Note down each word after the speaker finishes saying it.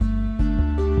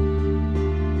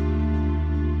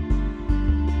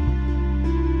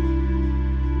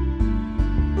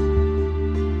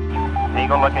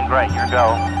Eagle looking great. Your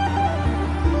go.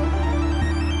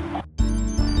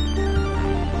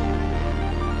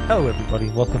 Hello, everybody.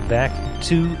 Welcome back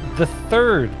to the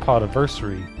third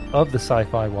Podiversary of the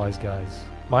Sci-Fi Wise Guys.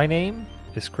 My name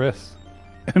is Chris.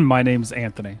 And my name's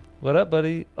Anthony. What up,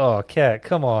 buddy? Oh, Kat,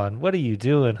 come on. What are you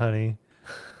doing, honey?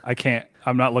 I can't.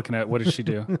 I'm not looking at. What did she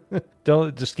do?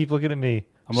 Don't just keep looking at me.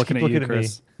 I'm Just looking keep at you,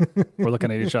 Chris. We're looking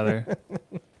at each other.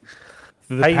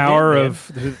 Through the How you power been, of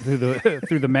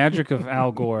through the magic of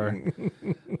Al Gore,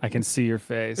 I can see your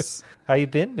face. How you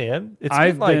been, man?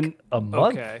 I've been been a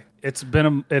month. Okay, it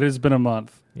has been a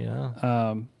month.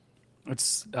 Yeah.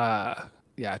 It's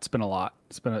been a lot.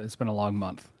 It's been a long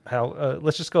month. How?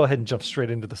 Let's just go ahead and jump straight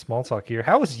into the small talk here.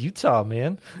 How was Utah,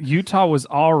 man? Utah was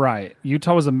all right.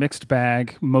 Utah was a mixed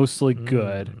bag, mostly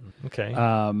good. Okay.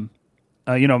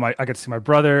 I got to see my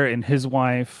brother and his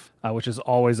wife, which is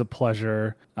always a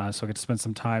pleasure. So I get to spend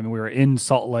some time. We were in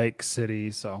Salt Lake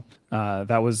City, so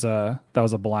that was a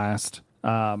blast.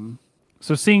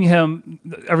 So seeing him,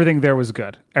 everything there was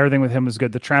good. Everything with him was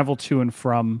good. The travel to and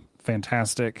from,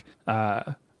 fantastic.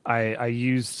 I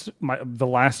used the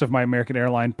last of my American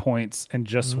Airline points and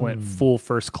just went full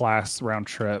first class round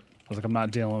trip. I was like, I'm not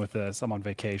dealing with this. I'm on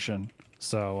vacation.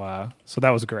 So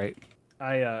that was great.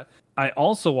 I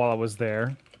also, while I was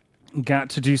there,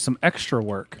 got to do some extra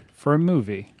work for a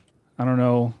movie. I don't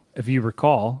know if you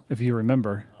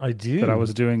remember. I do. That I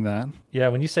was doing that. Yeah,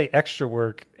 when you say extra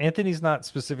work, Anthony's not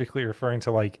specifically referring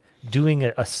to like doing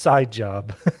a side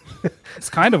job. It's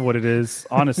kind of what it is,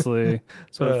 honestly.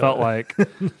 That's what it felt like.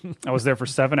 I was there for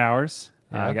 7 hours.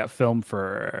 Yeah. I got filmed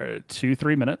for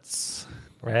 2-3 minutes.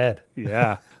 Rad.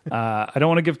 Yeah. I don't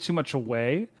want to give too much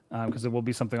away because it will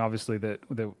be something obviously that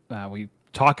we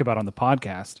talk about on the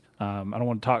podcast. I don't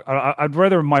want to talk. I'd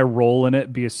rather my role in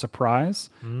it be a surprise.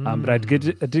 But I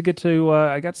did get to.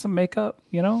 I got some makeup.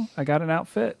 I got an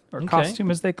outfit or costume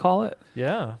as they call it.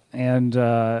 Yeah. And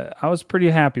I was pretty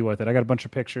happy with it. I got a bunch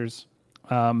of pictures.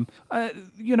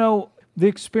 The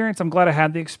experience. I'm glad I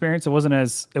had the experience. It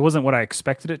wasn't what I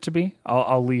expected it to be.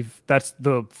 I'll leave. That's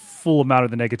the full amount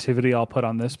of the negativity I'll put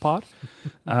on this pod.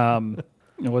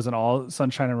 It wasn't all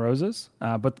sunshine and roses,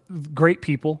 but great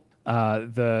people.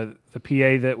 The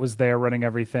PA that was there running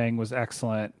everything was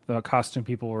excellent. The costume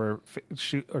people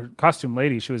costume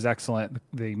lady, she was excellent.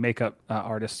 The makeup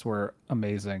artists were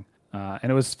amazing.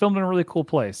 And it was filmed in a really cool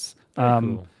place.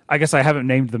 Cool. I guess I haven't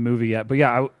named the movie yet, but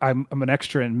yeah, I'm an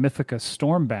extra in Mythica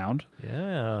Stormbound.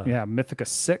 Yeah. Yeah, Mythica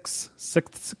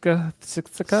Sixthica.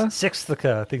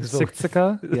 Sixthica, I think is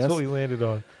Sixthica. that's Yes. what we landed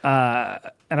on.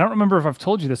 And I don't remember if I've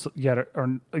told you this yet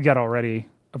already.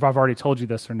 If I've already told you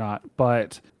this or not,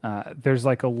 but there's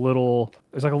like a little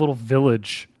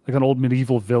village, like an old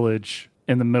medieval village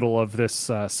in the middle of this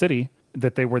city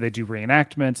where they do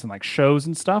reenactments and like shows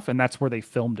and stuff, and that's where they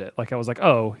filmed it. Like I was like,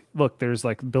 oh, look, there's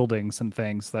like buildings and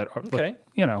things that are, Okay.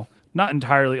 not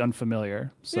entirely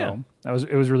unfamiliar. So Yeah.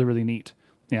 it was really, really neat.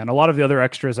 Yeah, and a lot of the other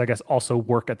extras, I guess, also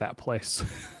work at that place.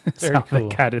 Very How cool.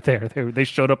 They got it there. They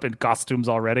showed up in costumes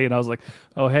already, and I was like,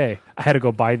 "Oh, hey, I had to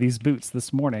go buy these boots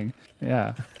this morning."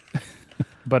 Yeah,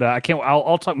 but I can't.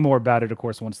 I'll talk more about it, of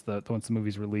course, once the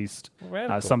movie's released,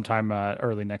 Radical. sometime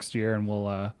early next year, and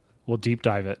we'll deep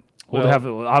dive it. Well-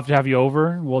 I'll have to have you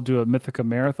over. We'll do a Mythica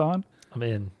marathon. I'm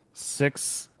in.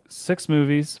 Six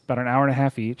movies, about an hour and a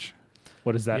half each.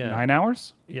 What is that? Yeah. 9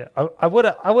 hours? Yeah. I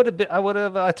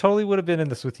totally would have been in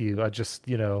this with you. I just,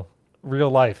 real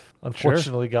life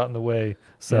unfortunately got in the way.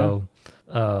 So,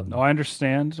 No, I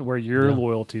understand where your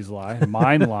loyalties lie.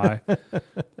 Mine lie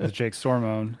with Jake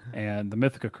Stormone and the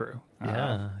Mythica crew.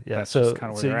 yeah. That's So just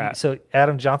kind of where they're at. So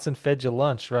Adam Johnson fed you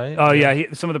lunch, right? Oh yeah,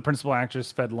 some of the principal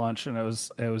actors fed lunch, and it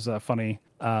was funny.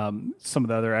 Some of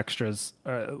the other extras,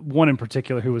 one in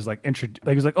particular who was like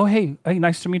he was like, "Oh hey,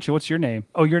 nice to meet you. What's your name?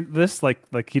 Oh, you're this." Like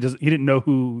he didn't know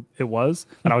who it was,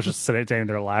 and I was just sitting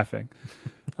there laughing.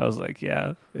 I was like,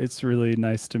 "Yeah, it's really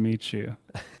nice to meet you."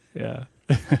 Yeah,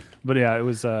 but yeah, it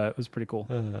was pretty cool.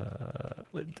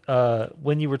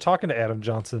 When you were talking to Adam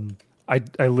Johnson, I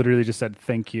literally just said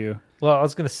thank you well, I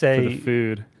was going to for say the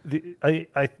food.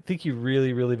 I think you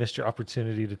really, really missed your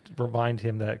opportunity to remind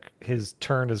him that his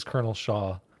turn as Colonel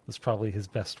Shaw was probably his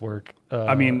best work.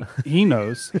 I mean, he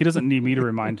knows. He doesn't need me to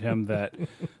remind him that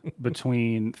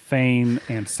between Thane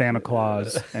and Santa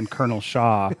Claus and Colonel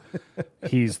Shaw,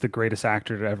 he's the greatest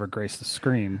actor to ever grace the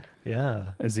screen.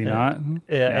 yeah, Is he not?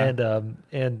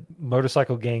 and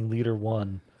Motorcycle Gang Leader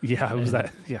 1. Yeah, it was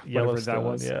that. Yeah, Yellowstone,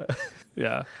 whatever that was. Yeah.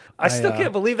 Yeah. I still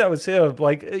can't believe that was him.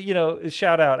 Like,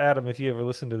 shout out Adam if you ever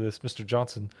listen to this, Mr.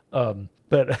 Johnson.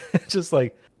 But just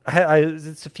like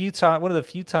it's one of the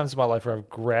few times in my life where I've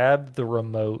grabbed the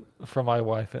remote from my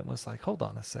wife and was like, hold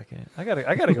on a second, I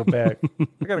gotta go back.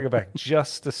 I gotta go back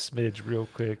just a smidge, real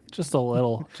quick. Just a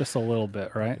little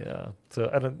bit, right? Yeah.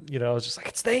 So I don't, I was just like,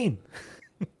 it's staying.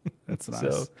 That's nice.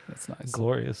 So, that's nice.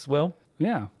 Glorious. Well,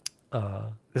 yeah.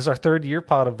 This is our 3rd-year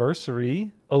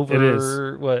Podiversary.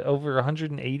 Over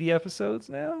 180 episodes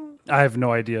now. I have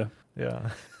no idea. Yeah.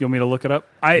 You want me to look it up?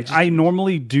 I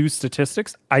normally do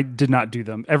statistics. I did not do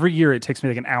them. Every year it takes me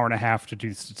like an hour and a half to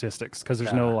do statistics because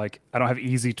there's no I don't have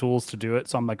easy tools to do it,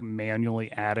 so I'm like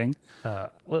manually adding.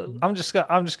 Well, I'm just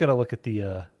gonna look at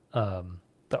the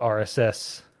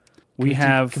RSS.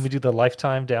 Can we do the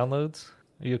lifetime downloads?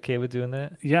 Are you okay with doing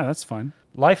that? Yeah, that's fine.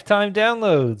 Lifetime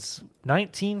downloads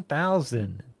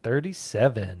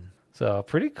 19,037. So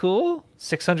pretty cool.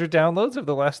 600 downloads over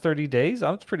the last 30 days.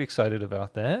 I'm pretty excited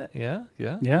about that. Yeah.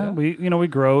 We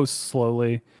grow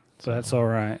slowly, so that's all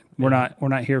right. We're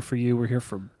not here for you. We're here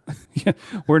for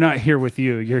we're not here with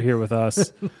you. You're here with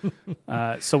us.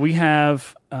 So we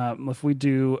have if we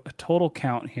do a total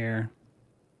count here,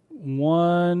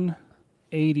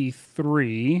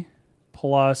 183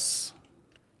 plus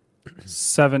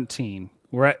 17.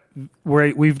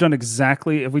 We've done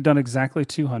exactly. Have we done exactly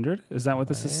 200? Is that what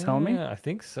this is telling me? Yeah, I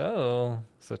think so.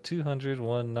 So 200,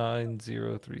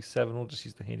 19037. We'll just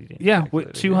use the handy dandy. Yeah,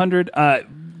 200.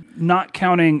 Not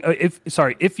counting.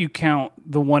 If you count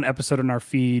the one episode in our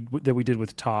feed that we did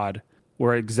with Todd,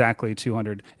 we're exactly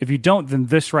 200. If you don't, then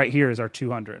this right here is our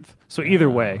 200th. So either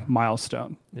way,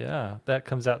 milestone. Yeah, that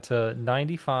comes out to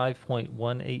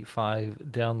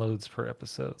 95.185 downloads per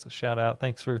episode. So shout out.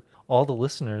 Thanks for all the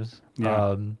listeners.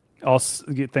 Yeah.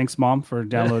 Thanks, Mom, for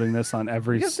downloading this on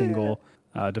every single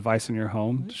device in your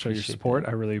home to show your support.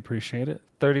 I really appreciate it.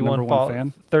 31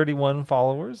 fan. 31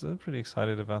 followers. I'm pretty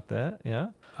excited about that. Yeah.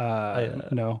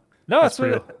 No. No, that's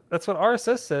what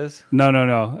RSS says. No.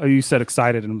 Oh, you said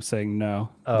excited, and I'm saying no.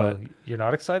 Oh, you're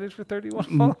not excited for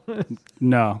 31 followers?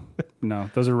 No.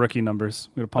 Those are rookie numbers.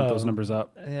 We're gonna pump those numbers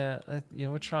up. Yeah,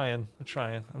 we're trying.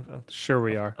 I'm sure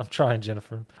we are. I'm trying,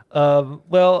 Jennifer.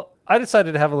 Well, I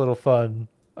decided to have a little fun.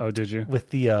 Oh, did you? With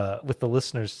the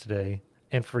listeners today,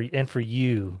 and for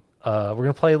you, we're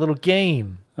gonna play a little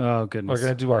game. Oh goodness.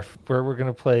 We're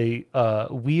gonna play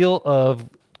Wheel of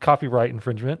Copyright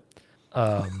Infringement.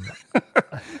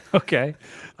 Okay.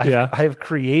 I have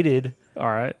created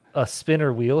a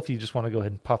spinner wheel. If you just want to go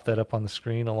ahead and pop that up on the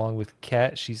screen along with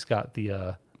Kat, she's got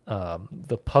the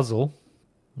puzzle.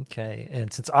 Okay, and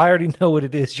since I already know what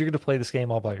it is, you're going to play this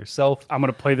game all by yourself. I'm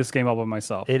going to play this game all by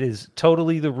myself. It is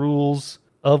totally the rules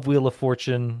of Wheel of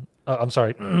Fortune.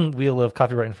 Wheel of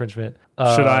Copyright Infringement.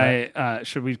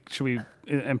 Should we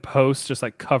in post just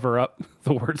like cover up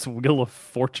the words Wheel of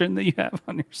Fortune that you have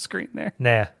on your screen there?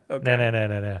 Nah. Okay.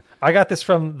 Nah. I got this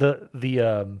from the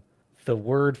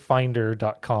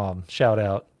wordfinder.com. Shout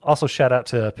out. Also shout out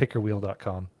to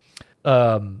pickerwheel.com.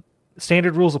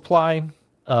 Standard rules apply.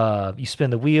 You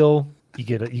spin the wheel, you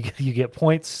get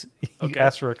points. You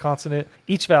ask for a consonant.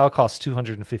 Each vowel costs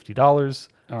 $250.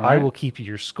 Right. I will keep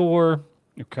your score.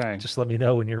 Okay. Just let me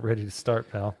know when you're ready to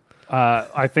start, pal.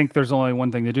 I think there's only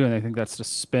one thing to do, and I think that's to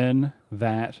spin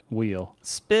that wheel.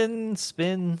 Spin.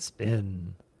 All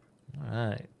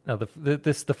right. Now,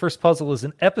 the first puzzle is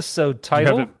an episode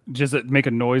title. Does it make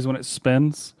a noise when it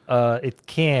spins? It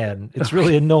can. It's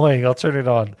really annoying. I'll turn it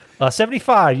on.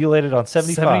 75. You laid it on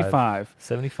 75.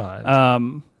 75.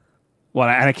 Well,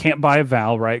 and I can't buy a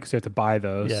vowel, right? Because you have to buy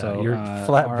those. Yeah, so you're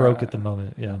flat broke at the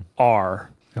moment. Yeah.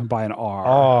 R. I'm buying R.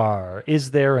 R.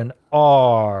 Is there an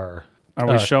R? Are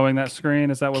we showing that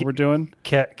screen? Is that what we're doing?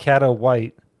 Cata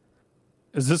White.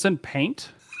 Is this in Paint?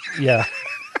 Yeah.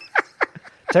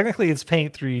 Technically, it's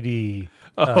Paint 3D.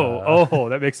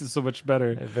 That makes it so much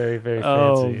better. Very, very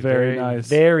fancy. Oh, very nice.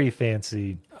 Very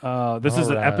fancy. This is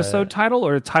an episode title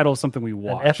or a title of something we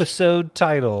watched? An episode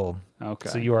title. Okay.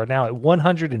 So you are now at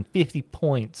 150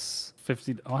 points.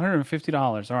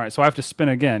 $150. All right. So I have to spin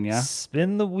again, yeah?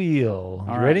 Spin the wheel.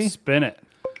 All you ready? Right, spin it.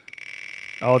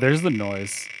 Oh, there's the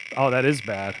noise. Oh, that is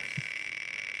bad.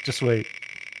 Just wait.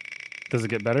 Does it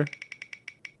get better?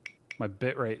 My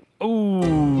bit rate. Ooh.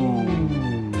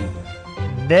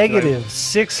 Negative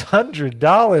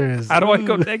 $600. How do I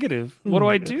go negative? What do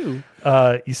I do?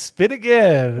 You spin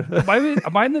again.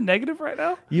 Am I in the negative right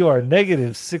now? You are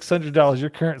negative $600. Your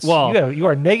current. Well, you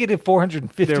are negative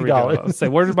 $450. There we go. Say,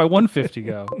 where did my 150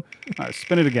 go? All right,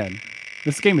 spin it again.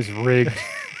 This game is rigged.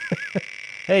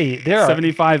 Hey, there are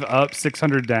 75 up,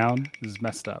 600 down. This is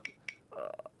messed up.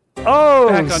 Oh,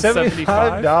 Back on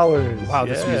 $75. Wow,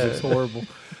 this music's horrible.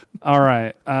 All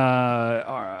right.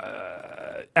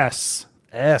 S.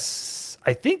 S.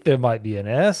 I think there might be an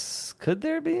S. Could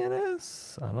there be an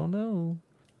S? I don't know.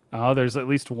 Oh, there's at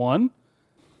least one.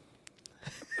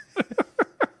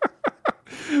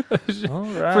 All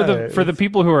right. For the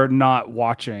people who are not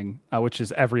watching, which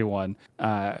is everyone,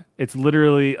 it's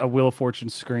literally a Wheel of Fortune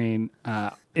screen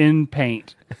in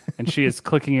Paint, and she is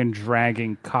clicking and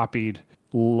dragging copied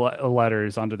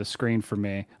letters onto the screen for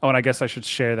me. Oh, and I guess I should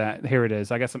share that. Here it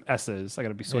is. I got some S's. I got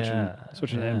to be switching the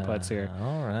inputs here.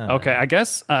 All right. Okay, I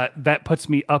guess that puts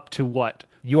me up to what?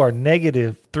 You are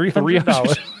negative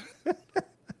 $300.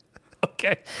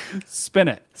 Okay, spin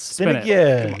it. Spin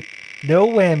again. No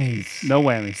whammies. No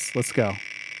whammies. Let's go.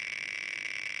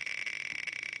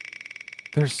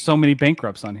 There's so many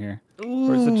bankrupts on here. Ooh,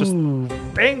 or is it just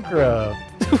bankrupt?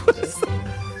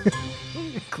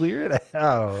 Clear it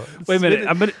out. Wait a minute.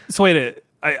 I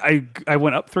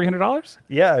went up $300.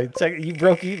 Yeah, you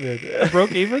broke even. I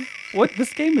broke even. What?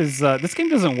 This game is. This game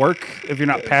doesn't work if you're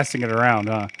not passing it around,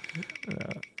 huh?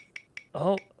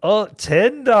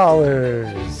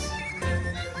 $10.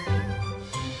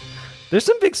 There's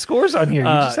some big scores on here. You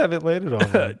just haven't landed on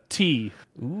them. T.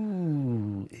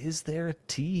 Ooh, is there a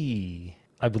T?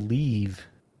 I believe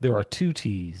there are 2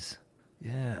 T's.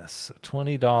 Yes,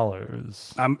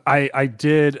 $20. I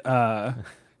did.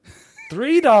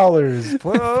 $3.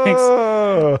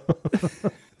 Whoa.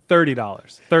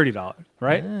 $30,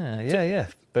 right? Yeah.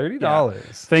 $30. Yeah.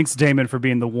 Thanks, Damon, for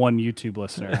being the one YouTube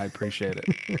listener. I appreciate it.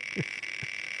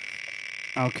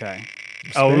 Okay.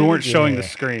 We weren't showing the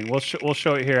screen. We'll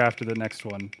show it here after the next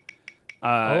one.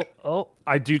 I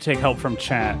do take help from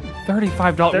chat.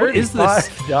 $35. What is this?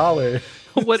 $35.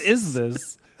 What is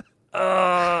this?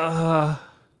 N.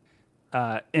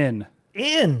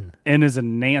 N. N is a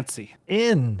Nancy.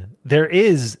 N. There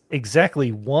is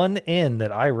exactly one N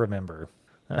that I remember.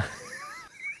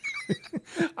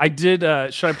 I did.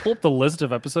 Should I pull up the list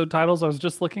of episode titles I was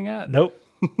just looking at? Nope.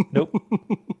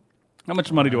 How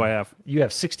much money do I have? You have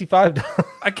 $65.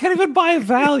 I can't even buy a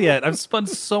Val yet. I've spun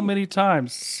so many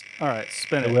times. All right,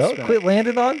 spin it. Well, quit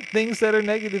landing on things that are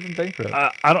negative and bankrupt.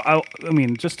 I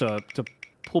mean, just to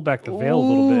pull back the veil a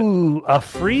little bit. Ooh, a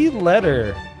free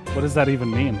letter. What does that even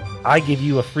mean? I give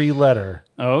you a free letter.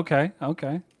 Oh, okay.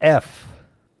 F.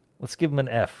 Let's give him an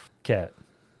F, Cat.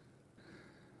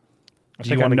 I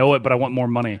think I know it, but I want more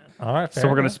money. All right, so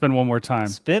we're going to spin one more time.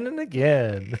 Spinning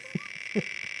again.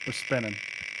 We're spinning.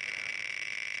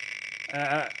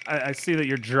 I see that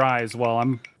you're dry as well.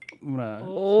 We're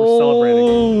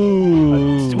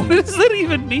celebrating. What does that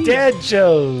even mean? Dad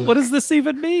joke. What does this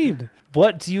even mean?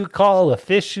 What do you call a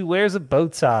fish who wears a bow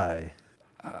tie?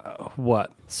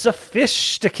 What?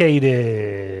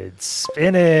 Sophisticated.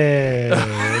 Spinning.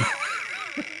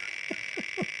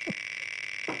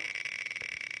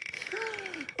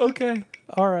 Okay.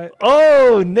 All right.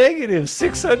 Oh, negative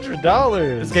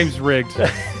 $600. This game's rigged.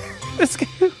 This game.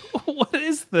 What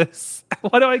is this?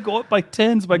 Why do I go up by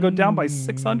tens but I go down by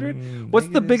 600? What's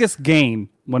the biggest gain?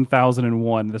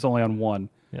 1001. That's only on one.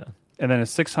 Yeah. And then a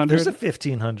 600. There's a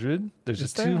 1500. There's a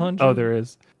 200. Oh, there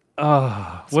is.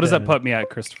 What does that put me at,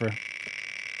 Christopher?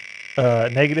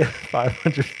 Negative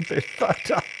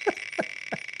 $535.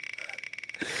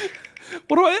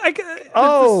 What do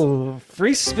I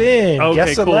free spin. Okay,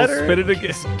 guess a cool. letter. Spin it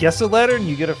again. Guess a letter and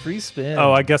you get a free spin.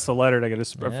 Oh, I guess a letter and I get a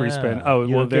free spin. Oh,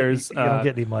 you well, you don't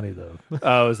get any money though.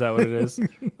 Oh, is that what it is?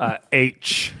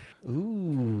 H.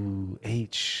 Ooh,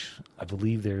 H. I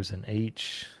believe there's an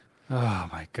H. Oh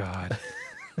my God.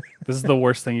 This is the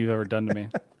worst thing you've ever done to me.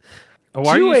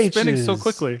 Why are you spinning so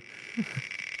quickly?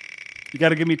 You got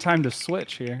to give me time to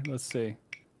switch here. Let's see.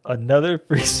 Another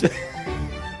free spin.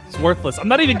 It's worthless. I'm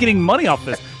not even getting money off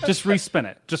this. Just respin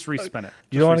it.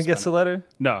 You don't want to guess the letter?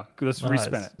 No, let's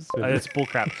respin it. It's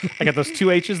bullcrap. I got those 2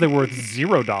 H's. They're worth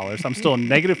 $0. I'm still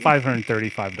negative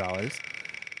 $535.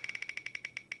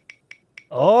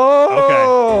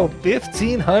 Oh, okay.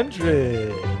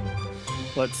 1,500.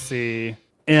 Let's see.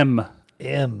 M.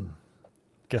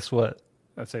 Guess what?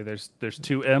 I'd say there's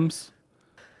 2 M's.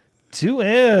 2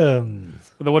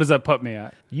 M's. What does that put me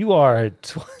at? You are at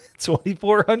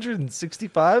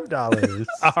 $2,465.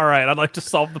 All right, I'd like to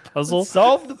solve the puzzle. Let's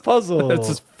solve the puzzle. It's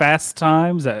just Fast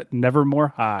Times at Nevermore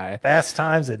High. Fast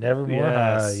Times at Nevermore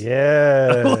High.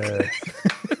 Yeah. Okay.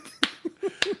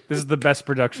 This is the best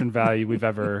production value we've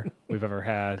ever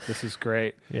had. This is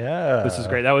great. Yeah. This is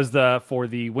great. That was for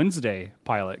the Wednesday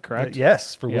pilot, correct?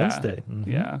 Yes, for Wednesday. Mm-hmm.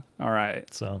 Yeah. All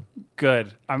right. So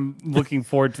good. I'm looking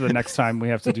forward to the next time we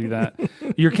have to do that.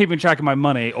 You're keeping track of my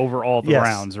money over all the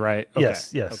rounds, right? Okay.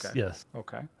 Yes. Okay. Yes.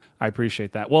 Okay. I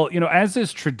appreciate that. Well, as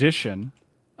is tradition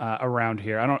around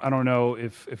here, I don't know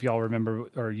if y'all remember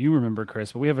or you remember,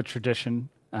 Chris, but we have a tradition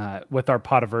with our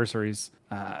Podiversaries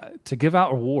to give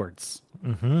out awards.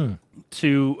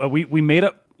 Mm-hmm. We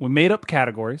made up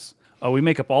categories. We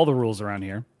make up all the rules around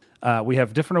here. We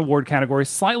have different award categories,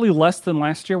 slightly less than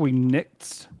last year. We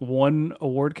nixed one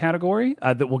award category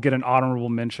that will get an honorable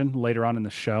mention later on in the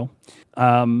show.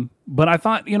 But I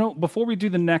thought, before we do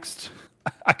the next,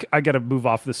 I got to move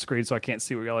off the screen so I can't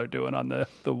see what y'all are doing on the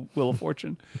Wheel of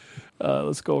Fortune.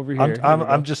 Let's go over here.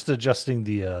 I'm just adjusting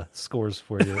the scores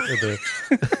for you.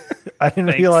 I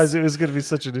didn't realize it was going to be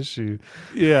such an issue.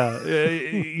 Yeah,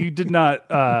 you did not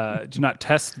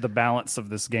test the balance of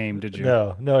this game, did you?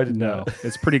 No, I didn't. No,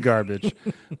 it's pretty garbage.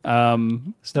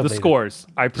 The scores.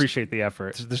 I appreciate the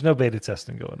effort. There's no beta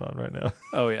testing going on right now.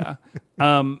 Oh yeah.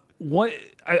 What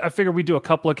I figured we'd do a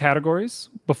couple of categories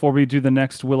before we do the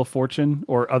next Wheel of Fortune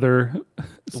or other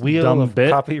Wheel of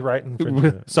copyright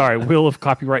infringement. Sorry, Wheel of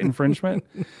copyright infringement.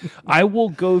 I will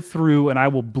go through and I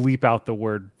will bleep out the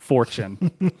word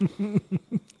fortune.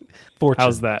 Fortune.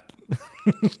 How's that?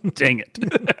 Dang it.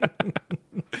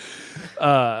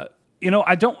 I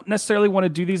don't necessarily want to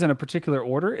do these in a particular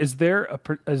order. Is there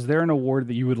an award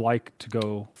that you would like to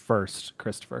go first,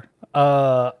 Christopher?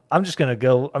 I'm just gonna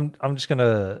go. I'm just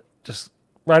gonna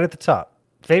right at the top.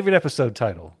 Favorite episode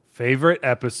title. Cue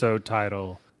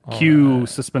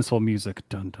suspenseful music.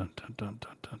 Dun dun dun dun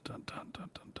dun dun dun dun dun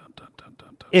dun dun dun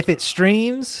dun. If it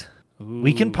streams,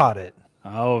 we can pot it.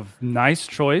 Oh, nice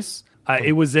choice.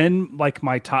 It was in like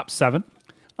my top 7.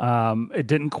 It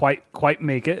didn't quite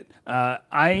make it.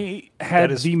 I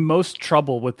had the most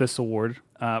trouble with this award.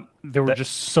 There were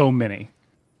just so many.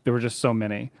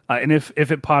 And if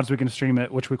it pods, we can stream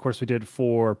it, which of course we did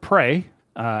for Prey,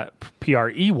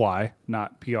 Prey,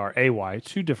 not Pray,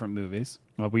 2 different movies.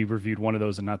 We reviewed one of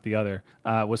those and not the other.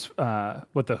 Was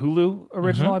what the Hulu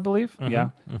original, I believe. Yeah,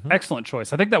 excellent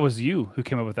choice. I think that was you who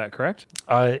came up with that, correct?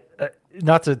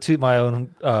 Not to toot my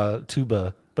own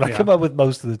tuba, but I come up with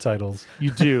most of the titles. You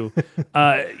do.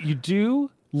 You do.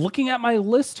 Looking at my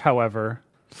list, however,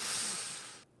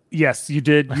 yes, you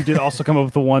did. You did also come up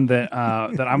with the one that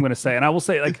that I'm going to say, and I will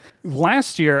say, like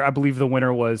last year, I believe the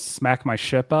winner was "Smack My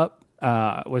Ship Up."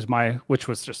 Which I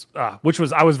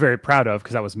was very proud of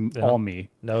because that was all me.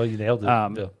 No, you nailed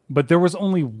it. But there was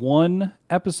only one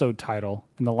episode title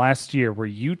in the last year where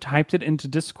you typed it into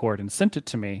Discord and sent it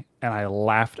to me, and I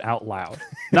laughed out loud.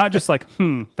 Not just like,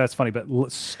 that's funny, but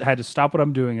had to stop what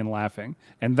I'm doing and laughing.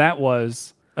 And that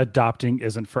was Adopting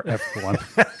Isn't for Everyone.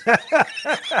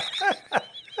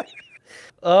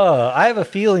 I have a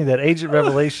feeling that Agent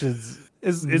Revelations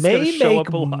may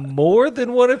make more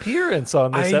than one appearance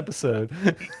on this episode.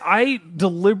 I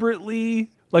deliberately,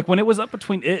 like when it was up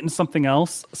between it and something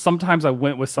else, sometimes I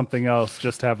went with something else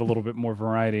just to have a little bit more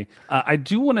variety. I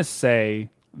do want to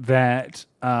say that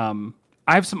I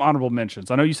have some honorable mentions.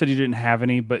 I know you said you didn't have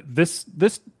any, but this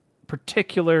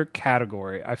particular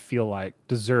category, I feel like,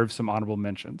 deserves some honorable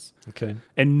mentions. Okay.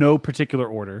 In no particular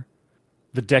order.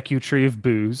 The Deku-Tree of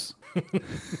Booze.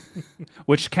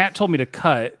 Which Kat told me to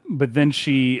cut, but then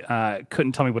she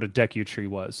couldn't tell me what a Deku-Tree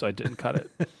was, so I didn't cut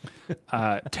it.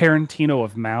 Tarantino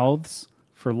of Mouths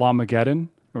for Lamageddon,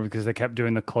 because they kept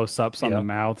doing the close-ups on the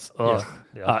mouths. Ugh.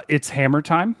 Yeah. It's Hammer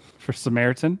Time for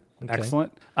Samaritan. Okay.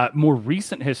 Excellent. More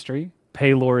recent history,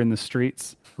 Paylor in the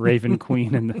Streets, Raven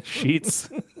Queen in the Sheets.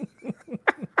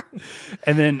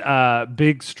 And then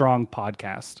Big Strong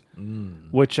Podcast,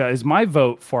 which is my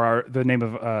vote for the name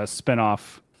of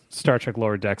spinoff Star Trek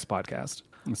Lower Decks podcast.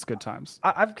 It's good times.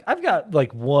 I've got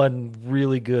like one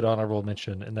really good honorable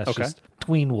mention, and that's just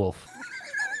Tween Wolf.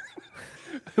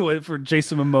 For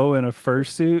Jason Momoa in a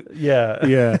fursuit.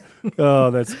 Yeah.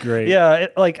 Oh, that's great. Yeah,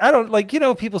 I don't like,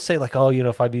 people say like, oh,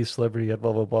 if I be a celebrity,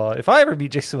 blah blah blah. If I ever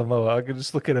meet Jason Momoa, I can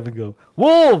just look at him and go,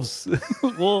 wolves,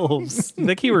 wolves. I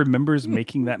think he remembers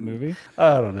making that movie.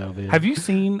 I don't know, man. Have you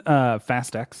seen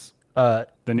Fast X? The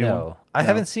new one? I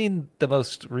haven't seen the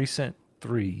most recent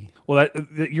 3. Well,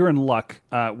 you're in luck.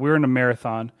 We're in a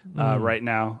marathon right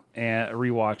now, and a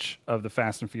rewatch of the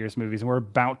Fast and Furious movies, and we're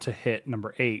about to hit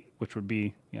number 8, which would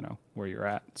be, where you're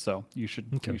at. So you should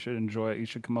enjoy it. You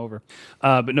should come over.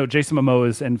 But no, Jason Momoa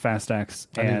is in Fast X,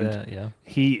 and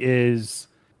he is.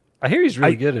 I hear he's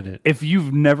really good at it. If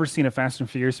you've never seen a Fast and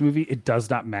Furious movie, it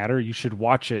does not matter. You should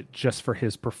watch it just for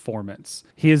his performance.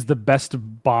 He is the best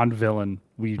Bond villain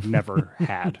we've never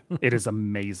had. It is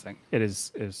amazing. It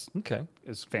is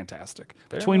fantastic.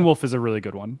 Tween Wolf is a really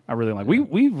good one. I really like.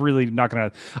 We've really not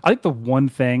gonna. I think the one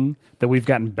thing that we've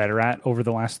gotten better at over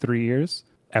the last 3 years.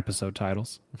 Episode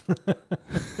titles.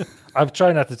 I'm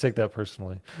trying not to take that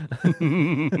personally.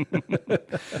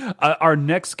 Our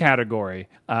next category,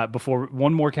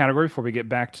 one more category before we get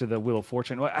back to the Wheel of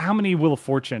Fortune. How many Wheel of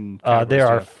Fortune categories There do you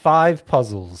are have? 5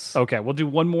 puzzles. Okay, we'll do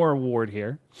one more award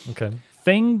here. Okay.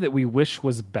 Thing that we wish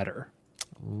was better.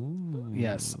 Ooh.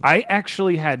 Yes. I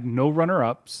actually had no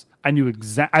runner-ups. I knew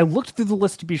I looked through the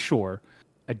list to be sure.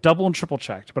 I double and triple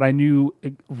checked, but I knew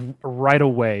right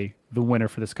away the winner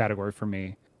for this category for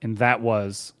me, and that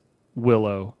was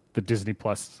Willow, the Disney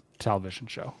Plus television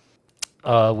show.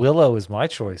 Willow is my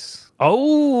choice.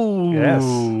 Oh, yes.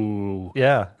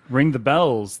 Yeah. Ring the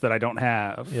bells that I don't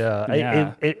have.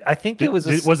 Yeah. I think it was.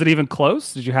 Was it even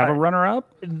close? Did you have a runner-up?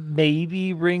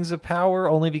 Maybe Rings of Power,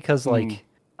 only because like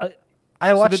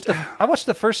I watched I watched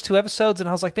the first 2 episodes and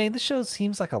I was like, man, this show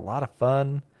seems like a lot of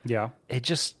fun. Yeah. It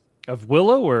just Of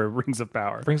Willow or Rings of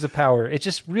Power? Rings of Power. It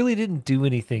just really didn't do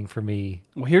anything for me.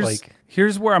 Well,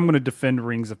 here's where I'm going to defend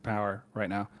Rings of Power right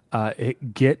now.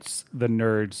 It gets the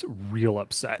nerds real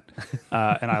upset,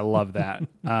 and I love that.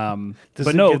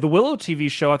 But no, the Willow TV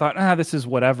show, I thought, this is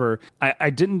whatever. I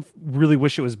didn't really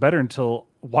wish it was better until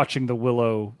watching the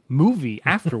Willow movie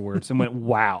afterwards and went,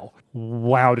 wow,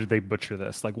 did they butcher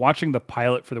this? Like watching the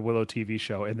pilot for the Willow TV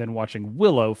show and then watching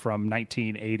Willow from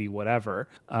 1980 whatever,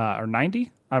 or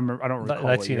 90? I don't recall.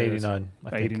 1989.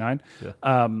 89?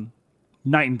 Yeah.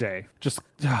 Night and day. Just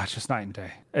night and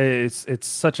day. It's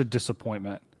such a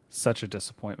disappointment. Such a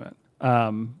disappointment.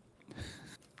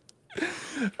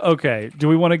 Okay. Do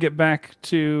we want to get back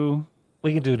to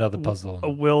We can do another puzzle. a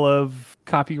will of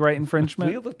copyright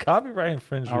infringement? Wheel of copyright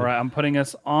infringement. All right. I'm putting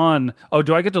us on. Oh,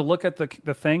 do I get to look at the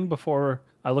thing before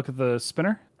I look at the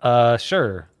spinner?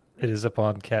 Sure. It is up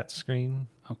on Cat's screen.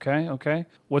 Okay.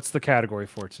 What's the category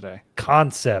for today?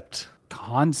 Concept.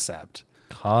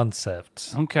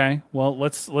 Okay. Well,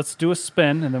 let's do a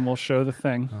spin and then we'll show the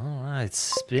thing. All right,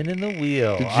 spinning the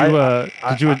wheel. I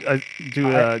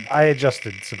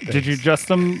adjusted some things. Did you adjust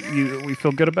them? We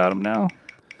feel good about them now?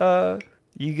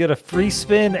 You get a free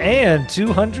spin and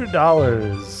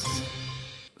 $200.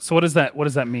 So what does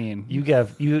that mean? You're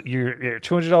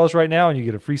 $200 right now, and you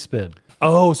get a free spin.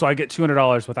 Oh, so I get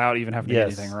 $200 without even having to get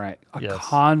anything right. Yes.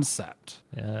 Concept.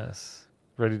 Yes.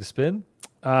 Ready to spin?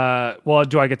 Well, I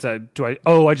just get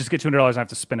 $200 and I have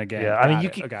to spin again. Yeah, I mean, you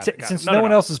can, since no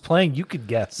one else is playing, you could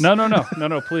guess.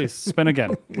 No, please spin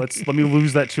again. Let me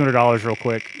lose that $200 real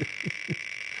quick,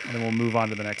 and then we'll move on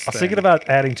to the next. I was thinking about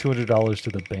adding $200 to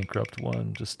the bankrupt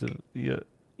one, just to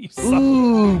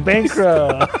Ooh,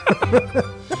 bankrupt.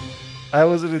 I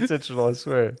wasn't intentional, I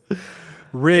swear.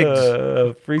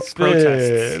 Rigged. Free spin.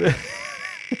 Protest.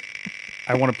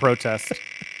 I want to protest.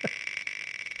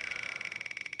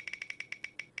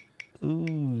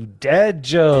 Ooh, dad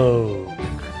joke.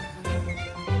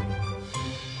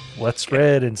 What's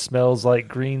red and smells like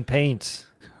green paint?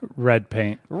 Red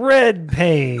paint. Red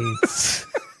paint.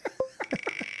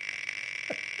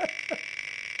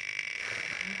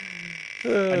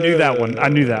 I knew that one.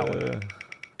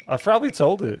 I probably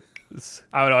told it.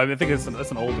 I don't know. I think that's an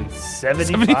oldie.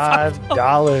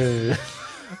 $75.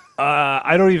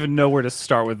 I don't even know where to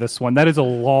start with this one. That is a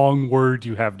long word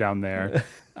you have down there.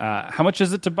 How much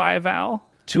is it to buy a vowel?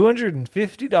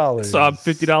 $250. So I'm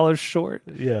 $50 short.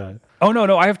 Yeah. Oh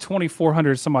no, I have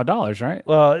 $2,400 some odd dollars, right?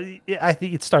 Well, I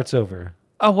think it starts over.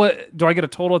 Oh, what do I get a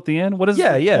total at the end? What is?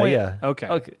 Yeah.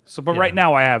 Okay. So, but right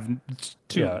now I have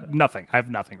nothing. I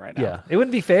have nothing right now. Yeah, it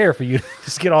wouldn't be fair for you to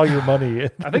just get all your money.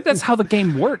 I think that's how the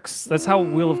game works. That's how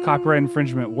Wheel of Copyright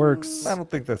Infringement works. I don't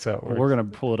think that's how it works. We're gonna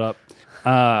pull it up.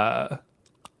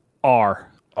 R.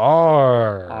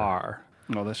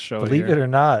 No, this show. Believe it or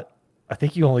not, I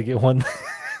think you only get one.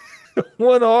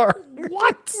 One R.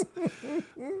 What?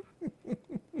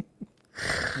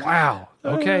 Wow.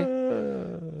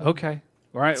 Okay.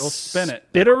 All right, we'll spin it.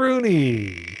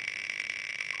 Spitteroony.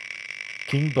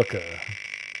 King Booker.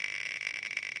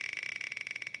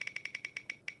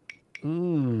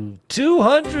 Ooh,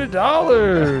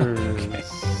 $200. Okay.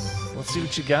 Let's see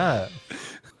what you got.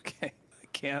 Okay.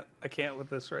 I can't with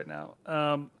this right now.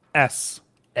 S.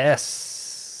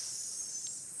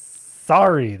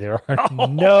 Sorry, there are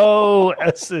no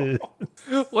S's.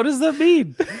 What does that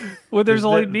mean? Well, there's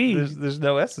only me. There's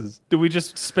no S's. Do we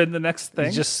just spin the next thing?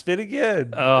 You just spin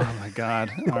again. Oh my God.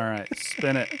 All right.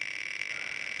 Spin it.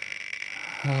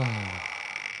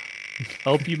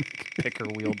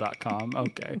 Helpyoupickerwheel.com.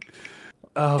 Okay.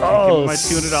 Oh, give me my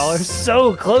 $200.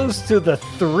 So close to the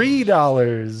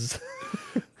 $3.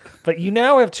 But you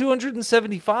now have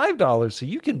 $275, so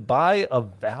you can buy a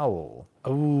vowel.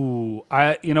 Ooh,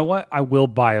 you know what? I will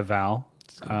buy a vowel.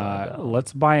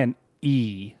 Let's buy an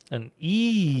E. An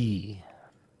E.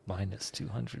 Minus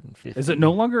 250. Is it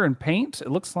no longer in paint? It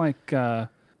looks like.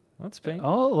 That's paint.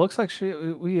 Oh, it looks like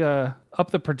we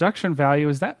up the production value.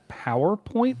 Is that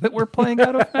PowerPoint that we're playing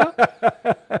out of now?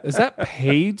 Is that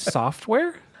paid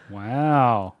software?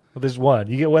 Wow. Well, there's one.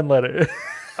 You get one letter.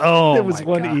 Oh, there was my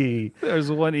one God. E.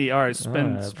 There's one E. All right,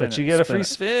 spin. But you get a free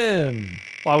spin.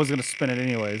 Well, I was gonna spin it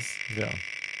anyways. Yeah.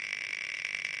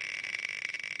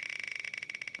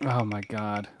 Oh my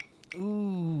God.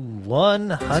 Ooh,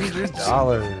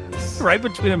 $100. Right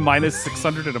between a minus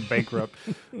 600 and a bankrupt.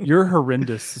 You're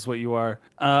horrendous, is what you are.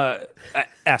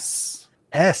 S.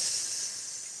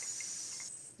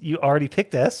 S. You already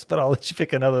picked S, but I'll let you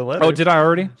pick another letter. Oh, did I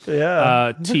already?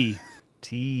 Yeah. T.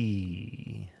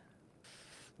 T.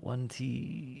 One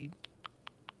T.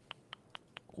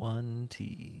 One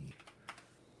T.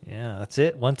 Yeah, that's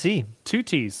it. One T. Two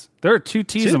T's. There are two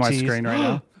T's on my screen right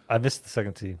now. I missed the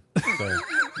second T. Sorry.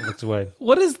 It looks away.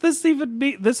 What does this even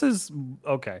mean? This is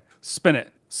okay. Spin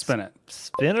it. Spin it.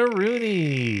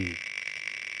 Spin-a-rooney.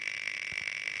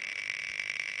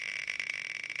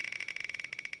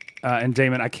 And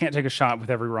Damon, I can't take a shot with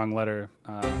every wrong letter.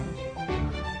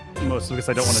 Mostly because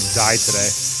I don't want to die today.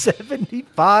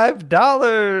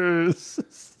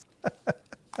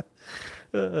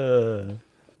 $75.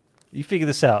 You figure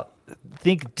this out.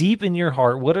 Think deep in your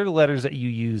heart. What are the letters that you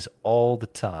use all the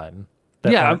time?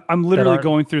 Yeah, I'm literally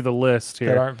going through the list here.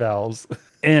 That aren't vowels.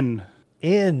 N.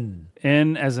 N.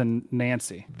 N as in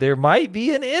Nancy. There might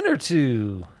be an N or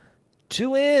two.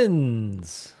 Two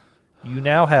N's. You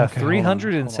now have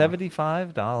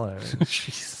 $375.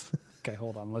 Jeez. Okay,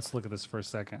 hold on. Let's look at this for a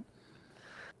second.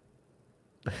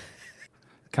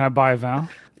 Can I buy a vowel?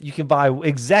 You can buy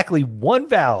exactly one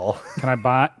vowel. Can I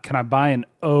buy an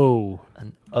O?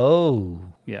 An O.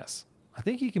 Yes. I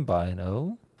think you can buy an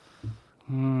O.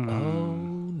 Oh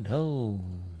no.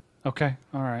 Okay.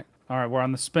 All right. We're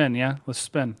on the spin. Yeah. Let's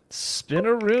spin.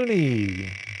 Spin-a-rooney.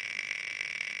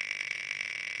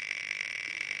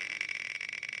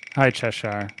 Hi,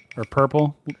 Cheshire. Or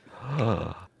purple.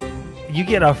 You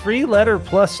get a free letter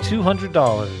plus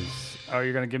 $200. Oh,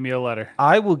 you're gonna give me a letter.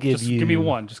 I will give you. Give me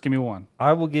one. Just give me one.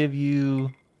 I will give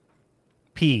you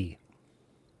P.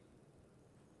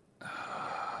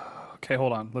 Okay,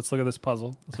 hold on. Let's look at this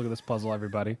puzzle.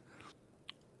 Everybody.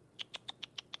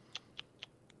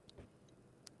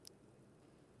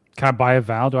 Can I buy a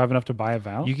vowel? Do I have enough to buy a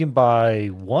vowel? You can buy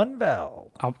one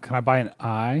vowel. Can I buy an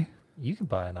I? You can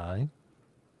buy an I.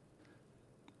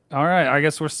 All right, I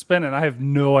guess we're spinning. I have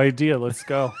no idea. Let's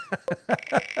go.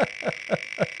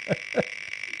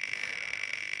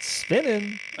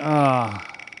 Spinning.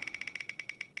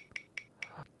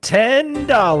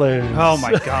 $10. Oh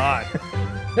my God.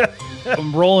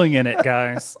 I'm rolling in it,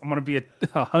 guys. I'm gonna be a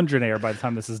 100-air by the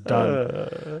time this is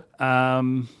done.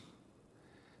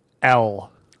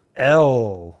 L.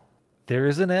 L. There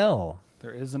is an L.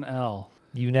 There is an L.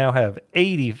 You now have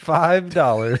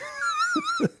 $85.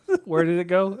 Where did it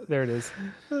go? There it is.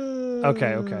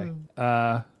 Okay.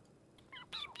 Would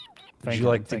you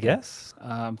like to guess?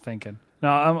 I'm thinking.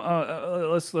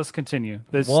 No, let's continue.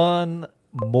 This one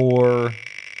more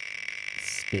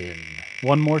spin.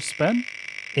 One more spin?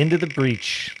 Into the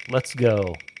breach. Let's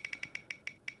go.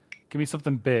 Give me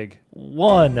something big.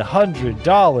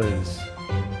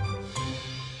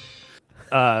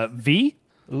 $100. V?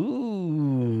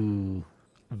 Ooh.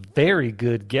 Very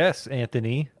good guess,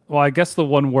 Anthony. Well, I guess the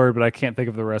one word, but I can't think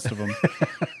of the rest of them.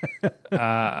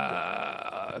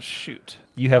 Shoot.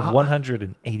 You have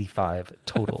 $185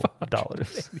 total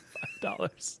dollars.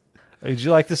 $85. Would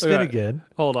you like to spin again?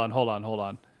 Hold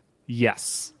on.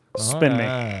 Yes. Spin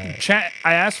me. Chat.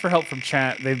 I asked for help from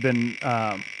chat. They've been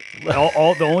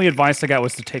all the only advice I got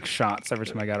was to take shots every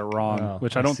time I got it wrong,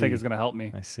 which I don't think is going to help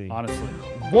me. I see. Honestly.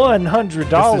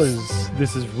 $100.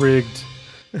 This is rigged.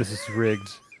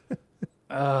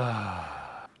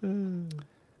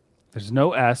 There's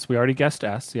no S. We already guessed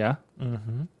S. Yeah.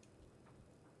 Mm-hmm.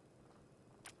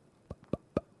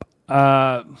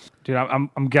 Dude,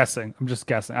 I'm guessing. I'm just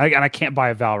guessing. And I can't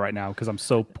buy a vowel right now because I'm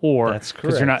so poor. That's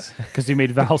correct. Because you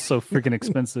made vowels so freaking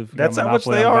expensive. That's how much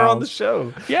they are on the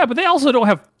show. Yeah, but they also don't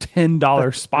have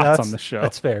 $10 spots on the show.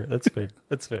 That's fair.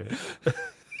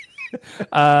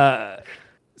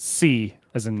 C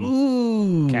as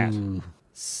in cat.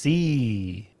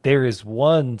 C. There is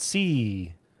one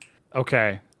C.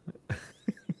 Okay.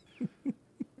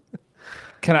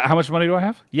 How much money do I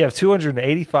have? You have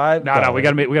 $285. No, we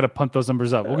gotta punt those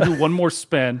numbers up. We'll do one more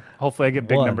spin. Hopefully, I get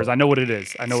big numbers. I know what it is.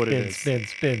 Spin.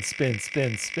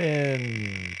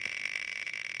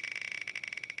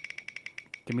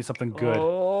 Give me something good.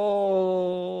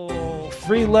 Oh,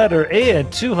 free letter and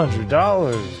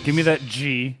 $200. Give me that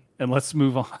G, and let's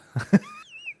move on.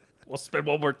 We'll spin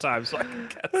one more time so I can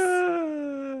guess.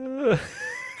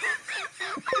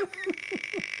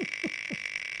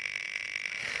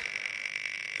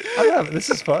 This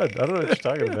is fun. I don't know what you're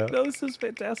talking about. No, this is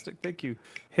fantastic. Thank you.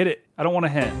 Hit it. I don't want a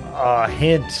hint.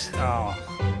 Hint.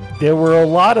 Oh, There were a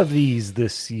lot of these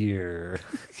this year.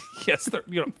 yes.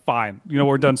 Fine.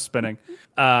 We're done spinning.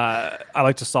 I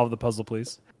like to solve the puzzle,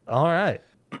 please. All right.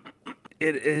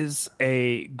 It is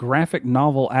a graphic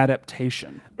novel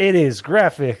adaptation. It is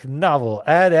graphic novel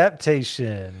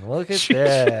adaptation. Look at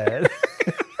that.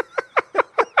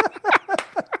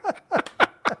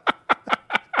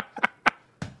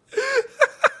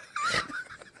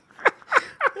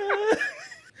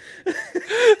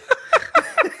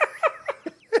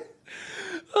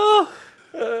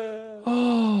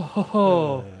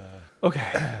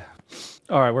 Okay.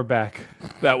 All right, we're back.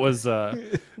 That was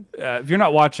if you're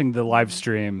not watching the live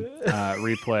stream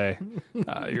replay,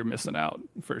 you're missing out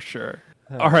for sure.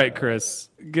 All right, Chris,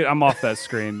 I'm off that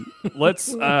screen.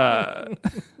 Let's do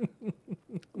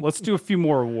a few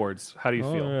more awards. How do you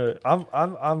feel?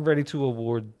 I'm ready to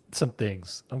award some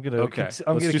things. I'm gonna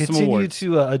continue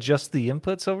to adjust the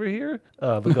inputs over here.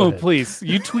 But go ahead. Please,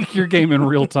 you tweak your game in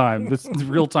real time. This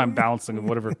real time balancing of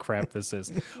whatever crap this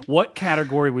is. What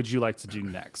category would you like to do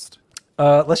next?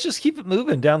 Let's just keep it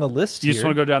moving down the list. You just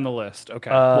want to go down the list,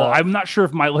 okay? Well, I'm not sure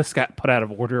if my list got put out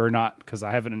of order or not because I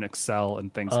have it in Excel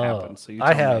and things happen. So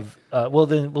I have. Well,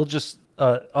 then we'll just.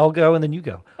 I'll go and then you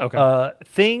go. Okay.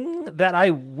 Thing that I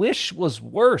wish was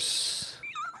worse.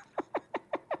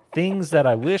 Things that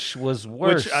I wish was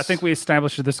worse. Which I think we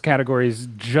established that this category is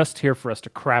just here for us to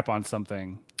crap on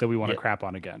something that we want to crap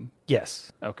on again.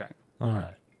 Yes. Okay. All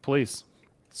right. Please.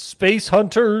 Space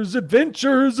Hunters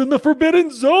Adventures in the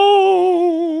Forbidden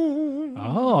Zone.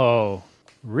 Oh,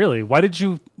 really? Why did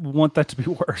you want that to be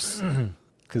worse?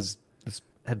 Because it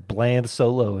had bland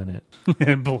solo in it.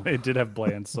 It did have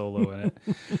bland solo in it.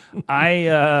 I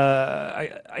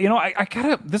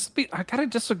gotta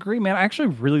disagree, man. I actually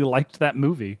really liked that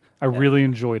movie. I really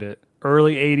enjoyed it.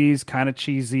 Early '80s, kind of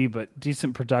cheesy, but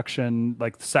decent production,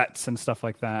 like sets and stuff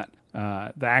like that.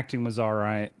 The acting was all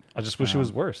right. I just wish it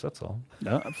was worse. That's all.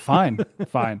 No, fine.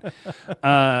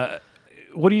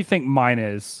 What do you think mine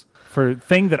is for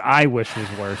thing that I wish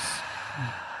was worse?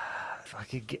 If I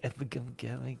could get,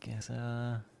 I guess.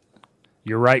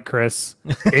 You're right, Chris.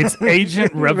 It's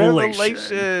Agent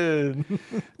Revelation.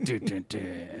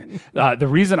 The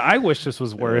reason I wish this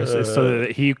was worse is so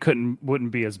that he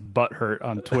wouldn't be as butthurt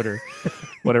on Twitter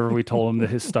whenever we told him that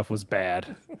his stuff was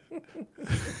bad.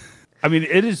 I mean,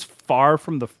 it is far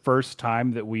from the first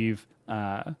time that we've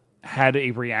had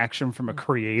a reaction from a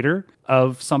creator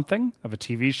of something, of a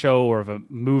TV show or of a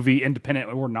movie,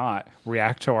 independent or not,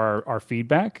 react to our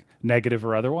feedback, negative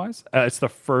or otherwise. It's the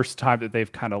first time that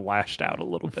they've kind of lashed out a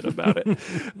little bit about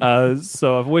it.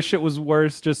 So I wish it was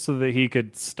worse just so that he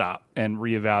could stop and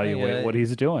reevaluate what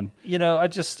he's doing.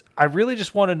 I really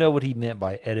just want to know what he meant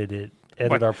by edit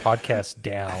our podcast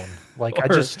down.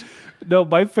 No,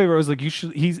 my favorite was like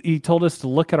he told us to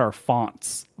look at our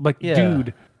fonts. Like,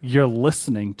 dude, you're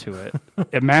listening to it.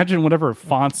 Imagine whatever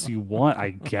fonts you want,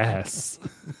 I guess.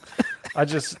 I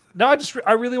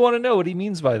really want to know what he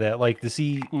means by that. Like, does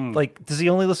he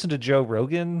only listen to Joe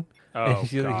Rogan? Oh,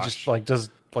 he just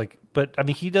but I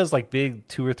mean, he does like big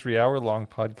 2 or 3 hour long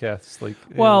podcasts. Like,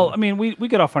 I mean, we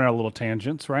get off on our little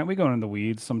tangents, right? We go into the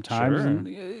weeds sometimes. Sure.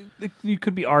 And you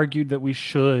could be argued that we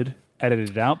should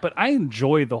edit it out, but I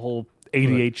enjoy the whole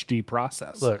ADHD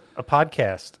process. Look, a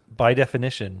podcast by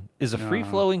definition is a free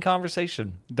flowing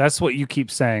conversation. That's what you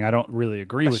keep saying. I don't really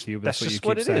agree with you, but that's what you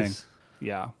keep saying. Is.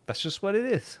 Yeah, that's just what it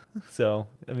is. So,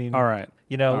 I mean, all right,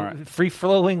 free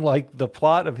flowing like the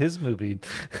plot of his movie.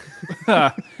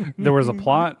 There was a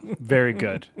plot. Very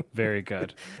good, very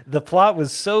good. The plot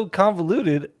was so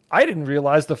convoluted, I didn't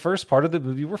realize the first part of the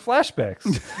movie were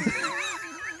flashbacks.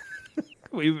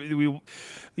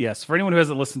 Yes, for anyone who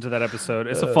hasn't listened to that episode,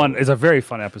 it's a very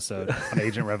fun episode on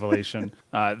Agent Revelation.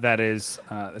 It's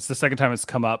the second time it's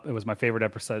come up. It was my favorite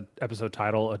episode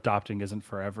title. Adopting isn't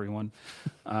for everyone.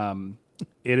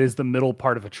 It is the middle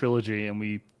part of a trilogy, and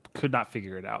we could not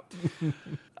figure it out.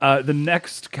 The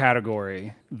next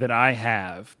category that I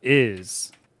have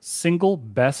is single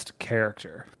best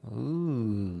character.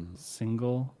 Ooh,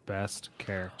 single best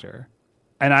character,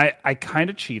 and I kind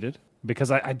of cheated.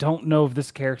 Because I don't know if this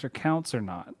character counts or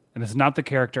not. And it's not the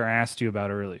character I asked you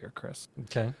about earlier, Chris.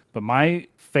 Okay. But my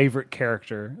favorite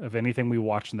character of anything we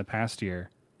watched in the past year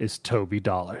is Toby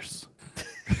Dollars.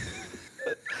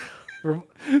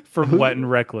 From Wet and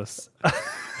Reckless.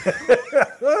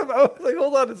 I was like,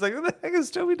 hold on a second. Who the heck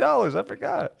is Toby Dollars? I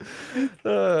forgot.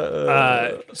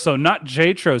 So not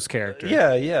J-Tro's character.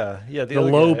 Yeah. The other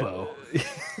Lobo. guy.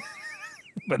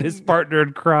 But his partner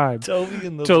in crime, Toby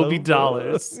and the Toby Lobo.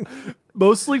 Dollars.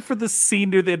 Mostly for the scene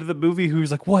near the end of the movie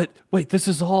who's like, what? Wait, this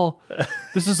is all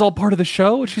part of the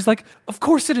show? And she's like, of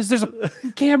course it is. There's a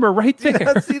camera right there. You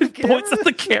not see the camera? Points at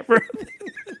the camera.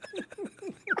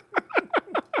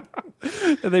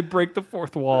 And they break the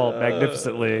fourth wall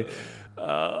magnificently.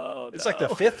 It's like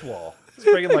the fifth wall. It's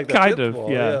breaking like the Kind fifth of,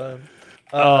 wall. yeah.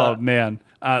 Oh man,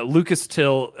 Lucas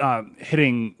Till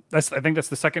hitting. I think that's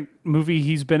the second movie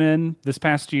he's been in this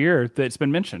past year that's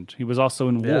been mentioned. He was also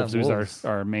in Wolves. He was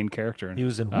our main character. He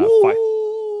was in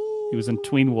He was in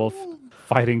Tween Wolf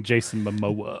fighting Jason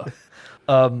Momoa.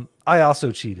 I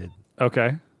also cheated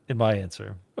Okay. in my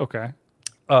answer. Okay.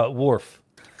 Worf.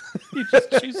 You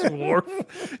just choose Worf.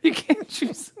 You can't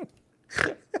choose.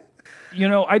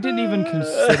 I didn't even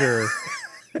consider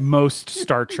most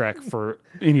Star Trek for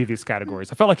any of these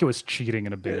categories. I felt like it was cheating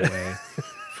in a big way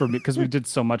for me because we did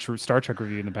so much Star Trek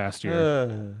review in the past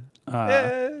year.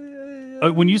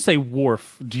 When you say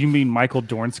Worf, do you mean Michael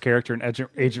Dorn's character in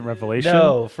Agent Revelation?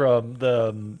 No, from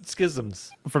the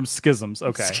Schisms. From Schisms.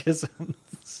 Okay.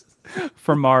 Schisms.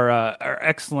 From our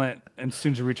excellent and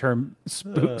soon to return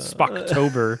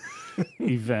Spocktober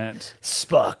event.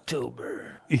 Spocktober.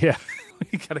 Yeah.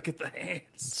 You gotta get the hands.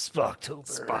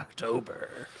 Spocktober.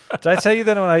 Did I tell you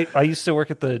that when I used to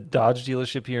work at the Dodge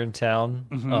dealership here in town?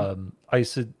 Mm-hmm. I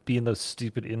used to be in those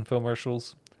stupid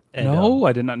infomercials. And, No,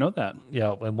 I did not know that.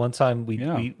 Yeah, and one time we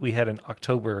had an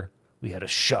October, we had a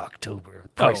Shocktober.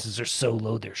 Prices are so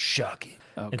low, they're shocking.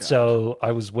 And so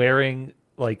I was wearing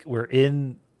we're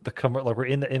in the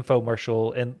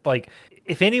infomercial, and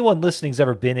if anyone listening's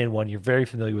ever been in one, you're very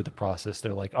familiar with the process.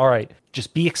 They're like, all right,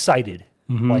 just be excited.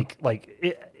 Mm-hmm.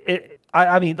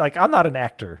 I mean, I'm not an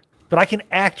actor, but I can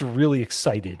act really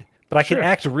excited. But I can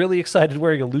act really excited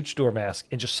wearing a luchador mask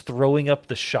and just throwing up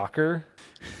the shocker.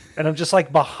 And I'm just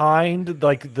behind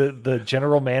the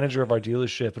general manager of our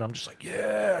dealership, and I'm just like,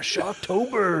 yeah,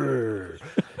 Shocktober.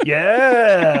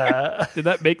 Yeah. Did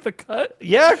that make the cut?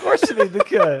 Yeah, of course it made the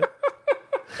cut.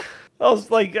 I was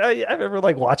like, I remember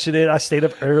watching it. I stayed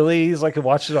up early. He's and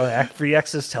watched it on free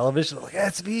access television. I'm like,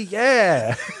 that's me,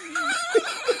 yeah.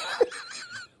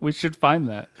 We should find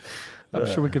that. I'm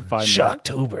sure we could find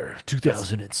Shocktober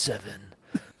 2007.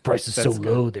 Prices so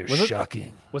low, they're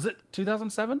shocking. Was it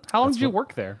 2007? How long did you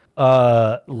work there?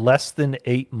 Less than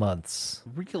 8 months.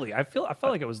 Really? I felt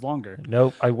like it was longer.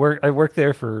 Nope. I worked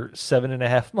there for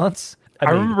 7.5 months.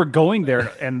 I remember going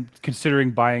there and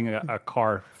considering buying a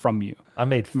car from you. I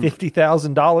made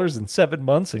 $50,000 in 7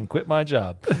 months and quit my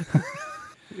job.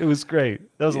 It was great.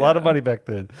 That was a lot of money back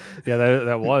then. Yeah,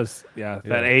 that was. Yeah,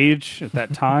 that age at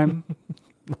that time.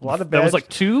 A lot of that was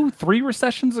 2-3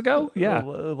 recessions ago. Yeah,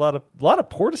 a lot of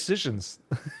poor decisions.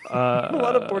 A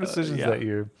lot of poor decisions that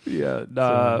year. Yeah.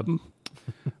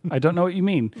 I don't know what you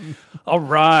mean. All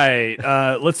right,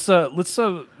 let's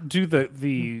do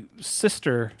the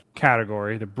sister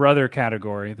category, the brother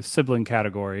category, the sibling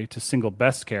category to single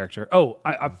best character. Oh,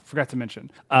 I forgot to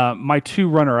mention my 2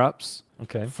 runner-ups.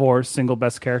 Okay. For single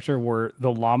best character were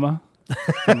the llama,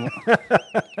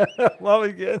 Llama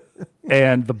again,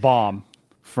 and the bomb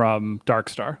from Dark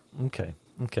Star. Okay.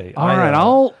 All right,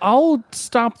 I'll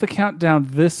stop the countdown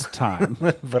this time,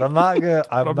 but I'm not gonna.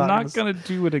 I'm not gonna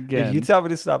do it again. If you tell me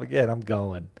to stop again, I'm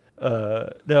going.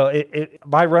 No,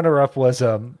 my runner-up was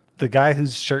the guy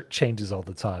whose shirt changes all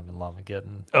the time in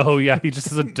Llamageddon. Oh yeah, he just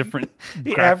has a different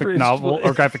graphic novel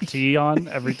or graphic tee on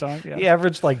every time. Yeah, he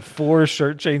averaged 4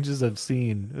 shirt changes I've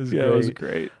seen. It was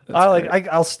great.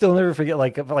 I'll still never forget.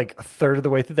 A third of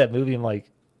the way through that movie, I'm like,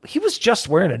 he was just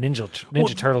wearing a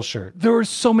Ninja Turtle shirt. There were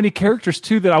so many characters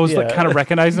too that I was kind of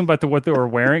recognizing by what they were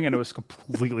wearing, and it was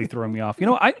completely throwing me off.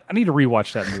 I need to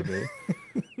rewatch that movie.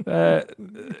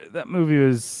 That movie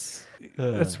was.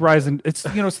 It's rising. It's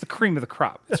it's the cream of the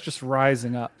crop. It's just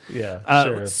rising up. Yeah,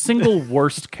 sure. Single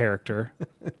worst character.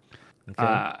 Okay.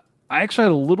 I actually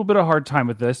had a little bit of hard time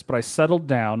with this, but I settled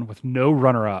down with no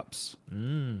runner-ups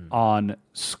on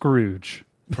Scrooge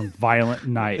from Violent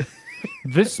Night.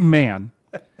 This man,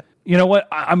 you know what?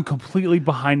 I'm completely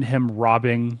behind him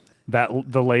robbing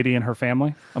the lady and her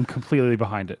family. I'm completely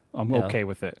behind it. I'm okay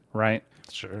with it, right?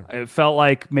 Sure. It felt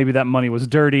like maybe that money was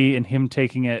dirty and him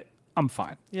taking it. I'm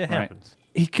fine. Yeah, it happens.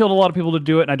 He killed a lot of people to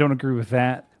do it, and I don't agree with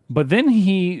that. But then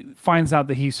he finds out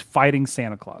that he's fighting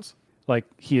Santa Claus.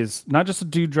 He is not just a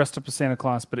dude dressed up as Santa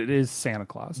Claus, but it is Santa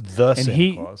Claus.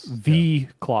 The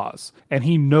Claus. And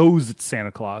he knows it's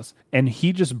Santa Claus. And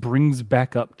he just brings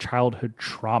back up childhood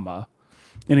trauma.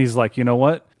 And he's like, you know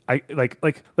what? I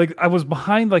like I was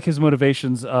behind like his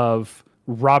motivations of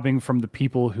robbing from the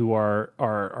people who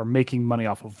are making money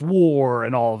off of war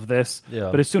and all of this. Yeah.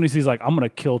 But as soon as he's like, I'm gonna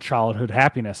kill childhood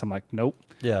happiness, I'm like, nope.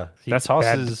 Yeah, he That's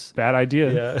tosses. bad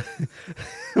idea.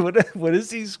 Yeah. What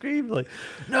does he scream like?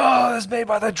 No, it's made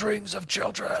by the dreams of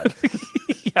children.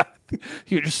 Yeah.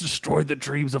 You just destroyed the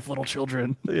dreams of little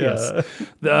children. Yeah. Yes.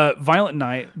 The Violent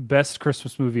Night, best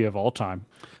Christmas movie of all time.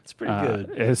 It's pretty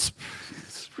good. It's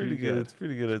Pretty good. It's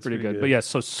pretty good. It's pretty good. But yes,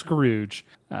 so Scrooge.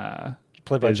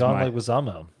 Played by is John my-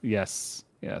 Leguizamo. Yes.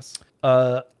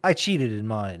 I cheated in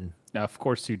mine. Of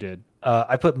course you did.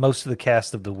 I put most of the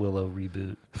cast of the Willow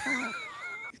reboot.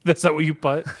 That's not what you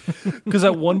put? Because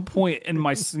at one point in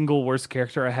my single worst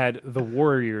character, I had the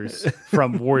Warriors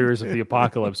from Warriors of the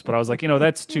Apocalypse, but I was like,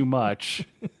 that's too much.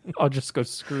 I'll just go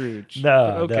Scrooge.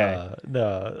 No, okay.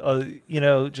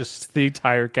 no. Just The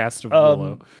entire cast of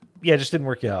Willow. yeah, it just didn't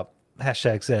work out.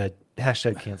 Hashtag sad.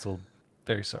 Hashtag canceled.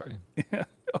 Very sorry. Yeah.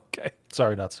 Okay.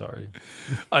 Sorry, not sorry.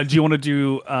 Do you want to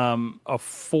do a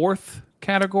fourth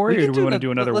category, We or can do we want to do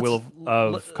do an- another let's- will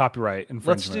of copyright infringement?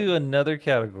 Let's do another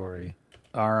category.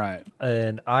 All right.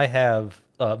 And I have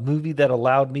a movie that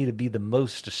allowed me to be the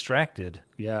most distracted.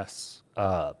 Yes.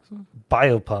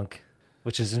 Biopunk,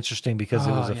 which is interesting because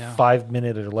it was a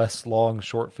 5-minute or less long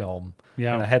short film.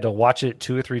 Yeah. And I had to watch it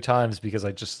 2 or 3 times because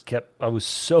I was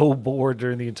so bored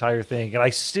during the entire thing. And I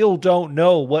still don't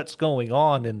know what's going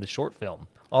on in the short film.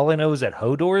 All I know is that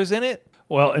Hodor is in it.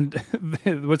 Well, and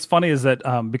what's funny is that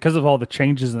because of all the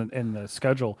changes in the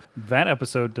schedule, that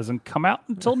episode doesn't come out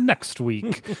until next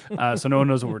week, so no one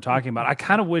knows what we're talking about. I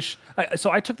kind of wish.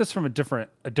 So I took this from a different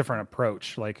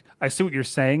approach. Like, I see what you're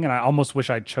saying, and I almost wish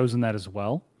I'd chosen that as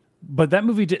well. But that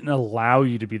movie didn't allow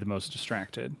you to be the most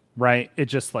distracted, right? It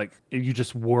just you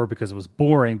just were because it was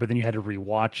boring, but then you had to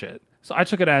rewatch it. So I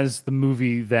took it as the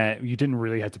movie that you didn't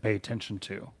really have to pay attention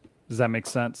to. Does that make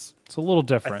sense? It's a little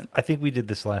different. I think we did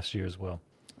this last year as well.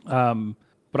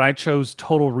 But I chose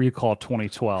Total Recall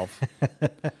 2012.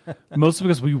 Mostly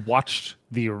because we watched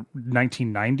the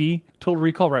 1990 Total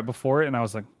Recall right before it, and I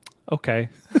was like, okay.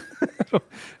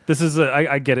 This is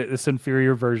I get it. This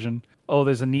inferior version. Oh,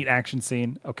 there's a neat action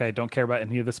scene. Okay, don't care about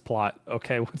any of this plot.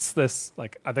 Okay, what's this?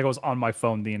 Like, I think I was on my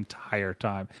phone the entire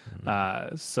time.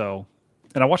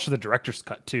 And I watched the director's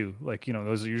cut too. Like,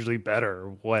 those are usually better or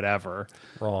whatever.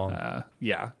 Wrong.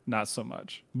 Yeah, not so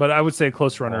much. But I would say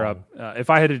close runner up. If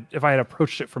I had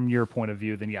approached it from your point of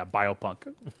view, then yeah,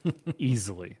 Biopunk,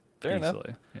 easily. Fair enough.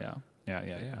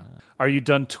 Yeah. Are you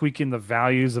done tweaking the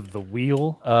values of the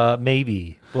wheel?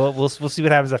 Maybe. Well, we'll see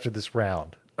what happens after this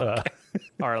round. All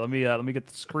right, let me get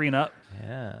the screen up.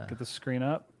 Yeah. Get the screen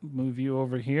up. Move you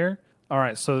over here. All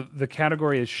right, so the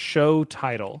category is show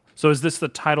title. So is this the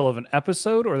title of an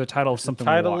episode or the title of something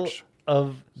we watched?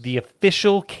 Of the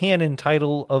official canon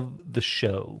title of the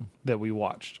show That we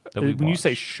watched. That we When you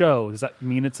say show, does that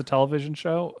mean it's a television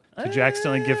show? Did you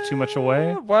accidentally give too much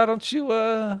away? Why don't you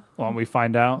Why don't we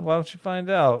find out? find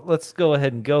out? Let's go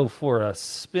ahead and go for a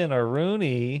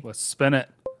spin-a-rooney. Let's spin it.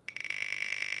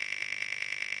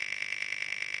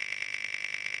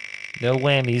 No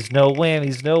whammies, no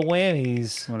whammies, no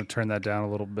whammies. I'm going to turn that down a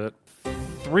little bit.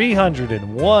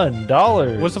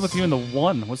 $301. What's up with you in the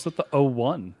one? What's with the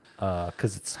 01?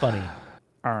 Because it's funny.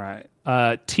 All right.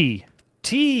 T.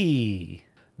 T.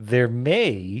 There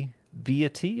may be a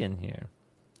T in here.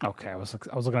 Okay, I was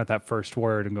looking at that first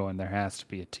word and going, there has to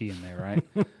be a T in there, right?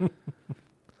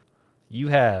 You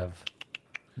have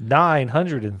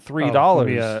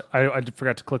 $903. I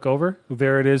forgot to click over.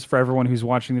 There it is for everyone who's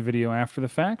watching the video after the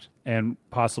fact and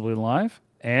possibly live.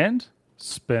 And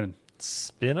spin.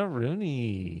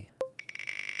 Spin-a-rooney.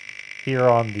 Here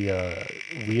on the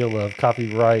wheel of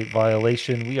copyright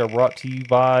violation, we are brought to you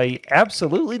by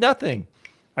absolutely nothing.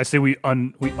 I say we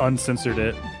uncensored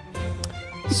it.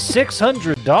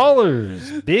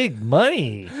 $600. Big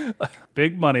money.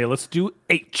 Big money. Let's do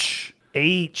H.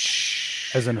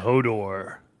 H. As in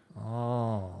Hodor.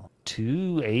 Oh,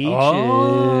 2 H's.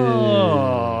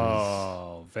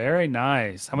 Oh, very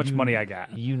nice. How much money I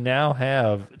got? You now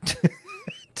have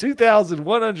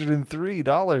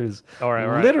 $2,103. All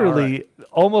right. Literally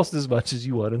almost as much as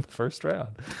you won in the first round.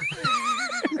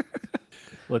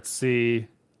 Let's see.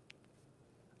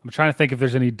 I'm trying to think if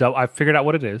there's any double. I figured out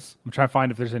what it is. I'm trying to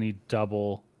find if there's any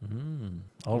double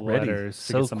Already. letters to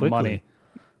So get some quickly. money.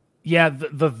 Yeah,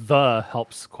 the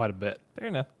helps quite a bit. Fair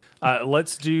enough.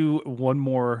 Let's do one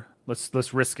more.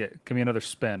 Let's risk it. Give me another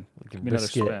spin. Give me another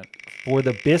Biscuit. spin. For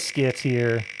the biscuit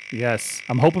here. Yes,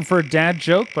 I'm hoping for a dad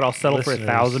joke, but I'll settle for Listeners.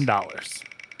 $1,000.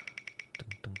 Dun,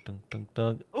 dun, dun,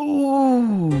 dun.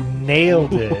 Ooh,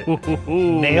 nailed it.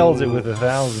 Nailed it with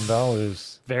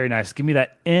 $1,000. Very nice. Give me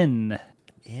that N.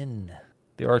 N.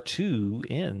 There are 2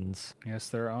 N's. Yes,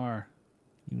 there are.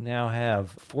 You now have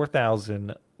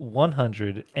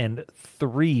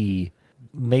 4,103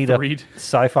 made up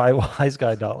sci-fi wise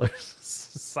guy dollars.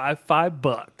 Sci-fi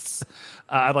bucks.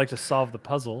 I'd like to solve the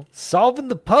puzzle. Solving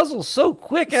the puzzle so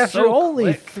quick after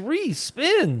only 3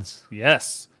 spins.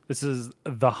 Yes. This is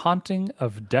The Haunting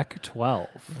of Deck 12.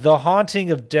 The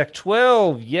Haunting of Deck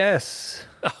 12, yes.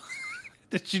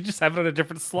 Did you just have it on a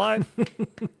different slide?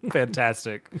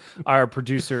 Fantastic. Our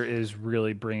producer is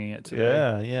really bringing it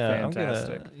today. Yeah.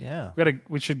 Fantastic.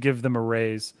 We should give them a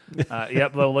raise.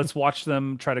 Yep, well, let's watch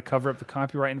them try to cover up the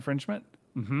copyright infringement.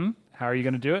 Mm-hmm. How are you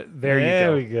going to do it?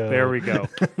 There we go. There we go.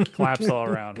 Claps all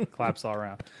around. Claps all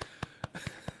around.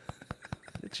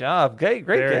 Good job. Great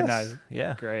Very guess. nice.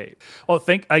 Yeah. Great. Well, I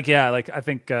think you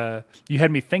had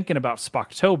me thinking about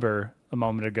Spocktober a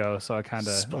moment ago, so I kind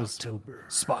of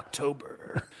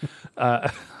Spocktober.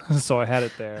 So I had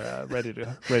it there, ready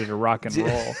to rock and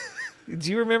roll. Do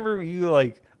you remember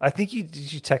I think you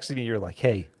texted me, you're like,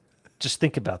 hey, just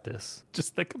think about this.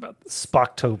 Just think about this.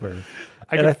 Spocktober.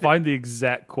 I can find the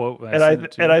exact quote. I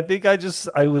think I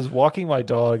was walking my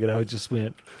dog and I just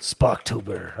went,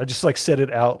 Spocktober. I just said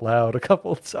it out loud a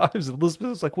couple of times. And Elizabeth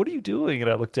was like, what are you doing?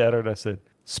 And I looked at her and I said,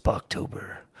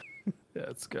 Spocktober. Yeah,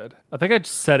 it's good. I think I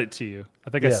just said it to you.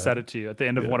 I said it to you at the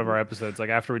end of one of our episodes.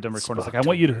 After we're done recording, I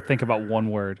want you to think about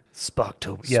one word.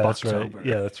 Spocktober. Yeah, that's right.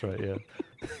 Yeah, that's right. Yeah.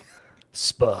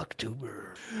 Spocktober.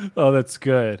 Oh, that's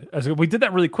good. We did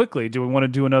that really quickly. Do we want to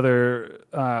do another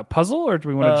puzzle, or do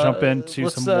we want to jump into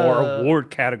some more award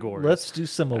categories? Let's do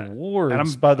some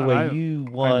awards. By the way, you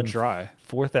won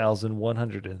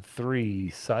 4,103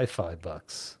 sci-fi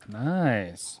bucks.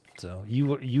 Nice. So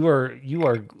you are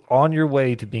on your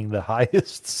way to being the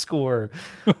highest score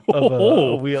of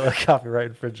a wheel of copyright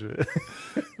infringement.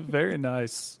 Very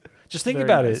nice. Just think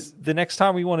about it. The next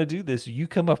time we want to do this, you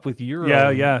come up with your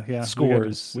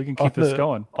scores. We can keep this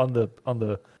going on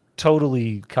the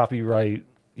totally copyright,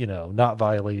 not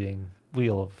violating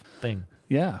wheel of thing.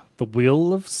 Yeah, the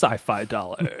wheel of sci-fi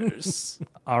dollars.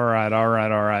 All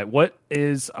right. What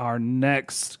is our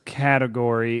next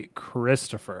category,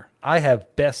 Christopher? I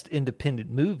have Best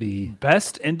Independent Movie.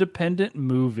 Best Independent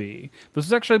Movie. This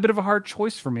is actually a bit of a hard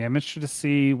choice for me. I'm interested to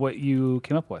see what you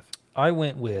came up with. I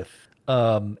went with,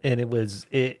 and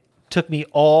it took me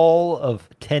all of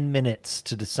 10 minutes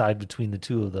to decide between the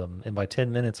two of them. And by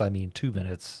 10 minutes, I mean 2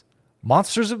 minutes.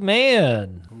 Monsters of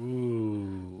Man.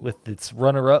 Ooh. With its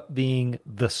runner-up being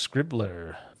The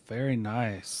Scribbler. Very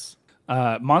nice.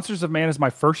 Monsters of Man is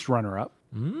my first runner-up.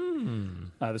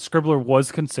 The Scribbler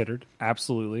was considered,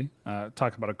 absolutely.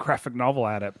 Talk about a graphic novel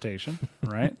adaptation,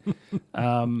 right?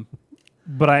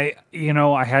 But I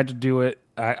had to do it.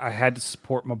 I had to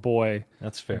support my boy.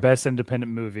 That's fair. Best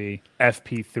independent movie,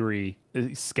 FP3,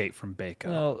 Escape from Baco.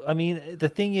 Well, I mean, the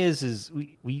thing is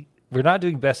we're not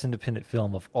doing best independent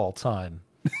film of all time.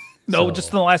 No, just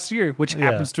in the last year, which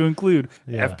happens to include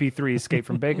FP3, Escape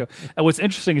from Baco. And what's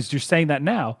interesting is you're saying that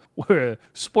now.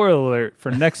 Spoiler alert,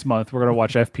 for next month, we're going to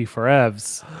watch FP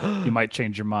Forevs. You might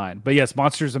change your mind. But yes,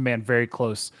 Monsters of Man, very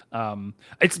close.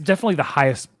 It's definitely the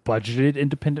highest budgeted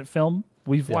independent film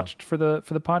we've watched for the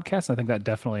podcast. I think that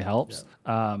definitely helps.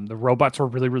 The robots were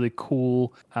really, really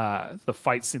cool. The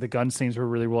fight scene, the gun scenes were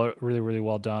really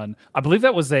well done. I believe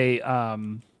that was a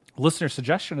listener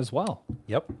suggestion as well.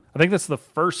 Yep. I think that's the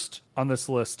first on this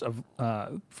list of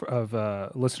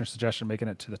listener suggestion making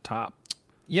it to the top.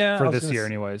 Yeah, for this year,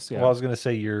 anyways. Yeah. Well, I was going to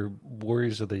say your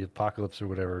Warriors of the Apocalypse or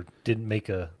whatever didn't make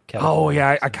a category. Oh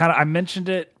yeah, I mentioned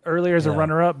it earlier as a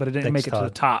runner-up, but it didn't make it to the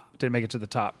top. Didn't make it to the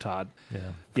top, Todd.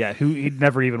 Yeah. He'd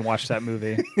never even watched that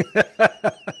movie.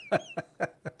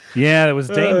 Yeah, it was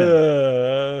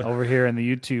Damon over here in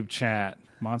the YouTube chat.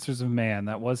 Monsters of Man,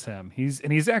 that was him. He's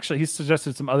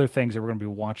suggested some other things that we're going to be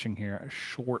watching here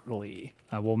shortly.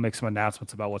 We'll make some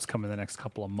announcements about what's coming in the next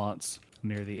couple of months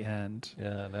near the end.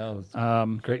 Yeah, that was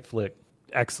great flick.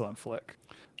 Excellent flick.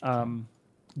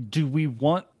 Do we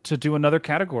want to do another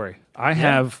category? I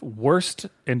have worst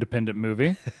independent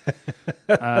movie.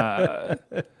 I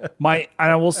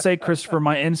will say, Christopher,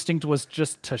 my instinct was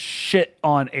just to shit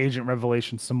on Agent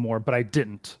Revelation some more, but I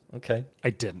didn't. Okay.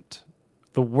 I didn't.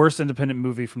 The worst independent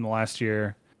movie from the last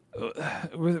year,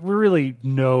 we're really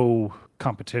no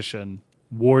competition.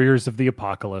 Warriors of the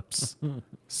Apocalypse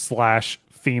 /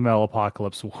 female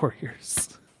apocalypse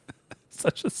warriors.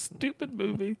 Such a stupid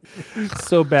movie.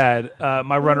 So bad.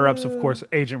 My runner-ups, of course,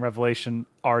 Agent Revelation,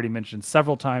 already mentioned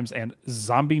several times, and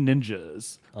Zombie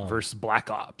Ninjas versus Black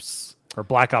Ops. Or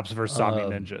Black Ops versus Zombie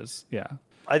Ninjas. Yeah.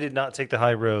 I did not take the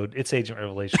high road. It's Agent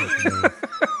Revelation for me.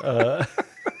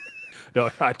 No,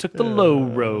 I took the low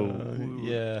road.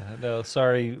 Yeah, no,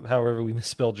 sorry. However, we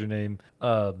misspelled your name.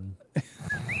 Oh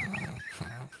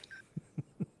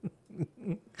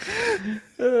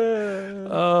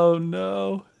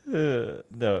no.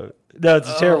 No, it's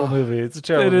a terrible movie. It's a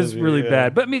terrible It movie. is really yeah.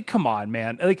 bad. But I mean, come on,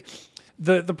 man. Like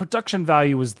the production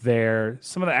value was there.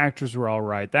 Some of the actors were all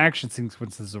right. The action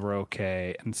sequences were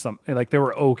okay, and some like they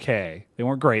were okay. They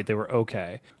weren't great. They were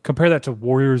okay. Compare that to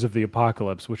Warriors of the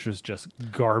Apocalypse, which was just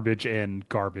garbage in,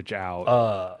 garbage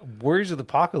out. Warriors of the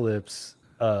Apocalypse.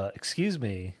 Excuse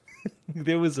me.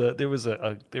 there was a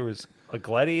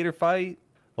gladiator fight,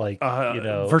 like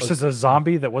Versus a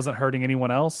zombie that wasn't hurting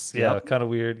anyone else. yeah, Yep. kind of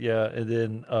weird. Yeah, and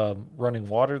then running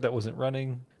water that wasn't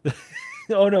running.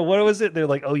 Oh no, what was it? They're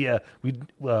like, oh yeah, we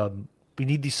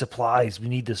need these supplies. We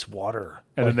need this water.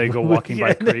 And then Like, they go walking by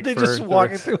a and then creek they for- just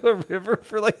walking through a river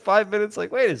for like 5 minutes.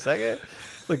 Like, wait a second.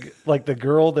 Like the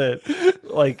girl that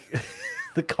like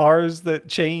the cars that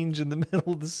change in the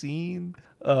middle of the scene.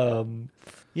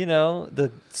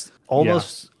 The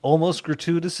almost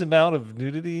gratuitous amount of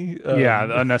nudity. Yeah,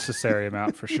 the unnecessary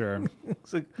amount for sure.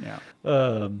 It's like,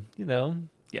 Yeah.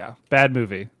 Yeah, bad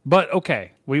movie. But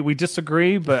okay, we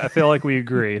disagree, but I feel like we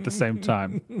agree at the same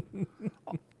time.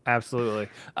 Absolutely.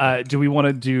 Do we want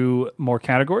to do more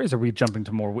categories? Or are we jumping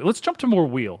to more? Let's jump to more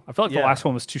wheel. I feel like the Yeah. last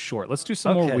one was too short. Let's do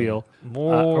some more Okay. wheel.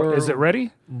 More. Is it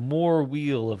ready? More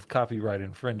wheel of copyright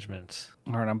infringement.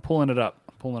 All right, I'm pulling it up.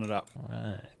 All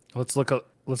Right. Let's look at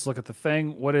the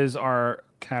thing. What is our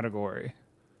category?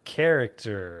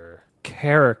 Character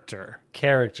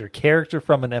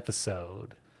from an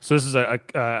episode. So this is a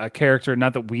character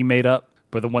not that we made up,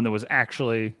 but the one that was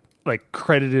actually like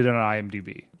credited on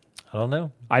IMDb. I don't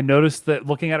know. I noticed that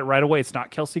looking at it right away, it's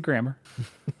not Kelsey Grammer.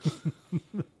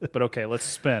 But okay, let's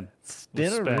spin. Let's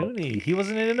Spinner Rooney. He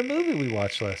wasn't in a movie we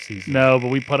watched last season. No, but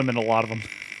we put him in a lot of them.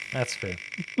 That's fair.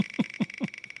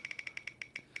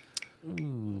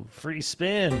 Ooh, free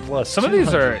spin plus Some of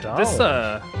these are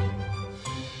 $200.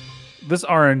 this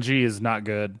RNG is not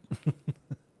good.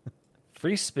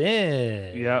 Free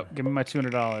spin. Yep, give me my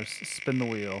 $200. Spin the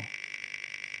wheel.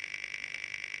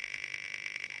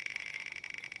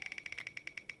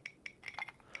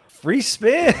 Free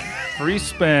spin. Free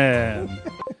spin.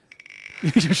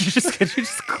 you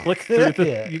just click through the.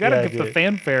 Yeah, you gotta yeah, I give the did.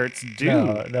 fanfare its due.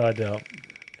 No, I don't.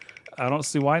 I don't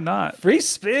see why not. Free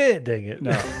spin. Dang it.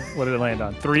 No. What did it land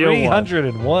on? 301.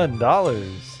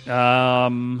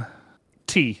 $301.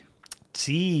 T.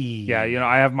 T. Yeah,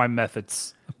 I have my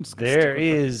methods. I'm just gonna There stick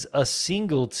with is a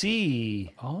single T.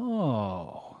 that.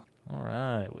 Oh. All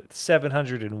right, with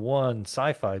 701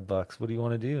 sci-fi bucks. What do you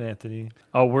want to do, Anthony?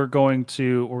 Oh, we're gonna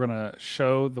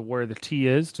show where the T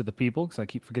is to the people because I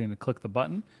keep forgetting to click the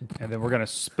button, and then we're gonna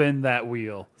spin that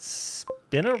wheel.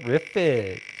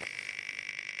 Spinnerific.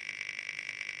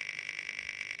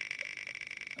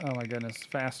 Oh my goodness,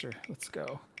 faster! Let's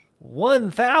go.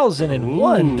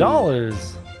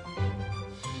 $1,001.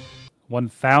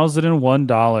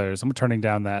 $1,001. I'm turning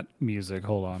down that music.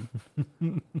 Hold on.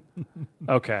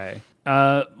 Okay.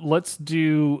 Let's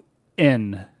do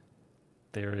N.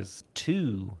 There is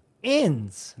 2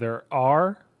 N's. There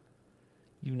are.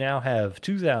 You now have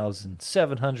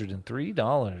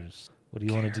 $2,703. What do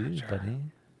you want to do, buddy?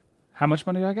 How much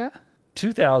money do I got?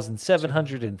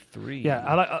 2,703.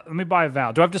 Yeah. Let me buy a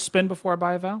vowel. Do I have to spin before I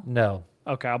buy a vowel? No.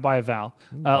 Okay, I'll buy a vowel.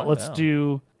 buy a Let's vowel.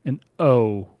 do an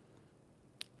O.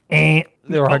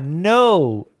 There are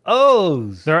no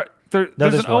O's. There's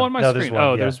there's an O one. on my No, there's screen. one,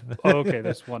 Oh, yeah. okay,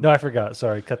 there's one. No, I forgot.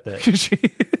 Sorry, cut that.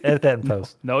 Edit that in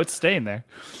post. No, it's staying there.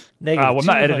 Negative Well, I'm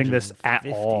not editing this at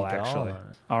all, $250. actually.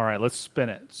 All right, let's spin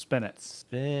it.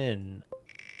 Spin.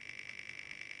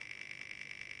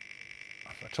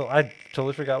 I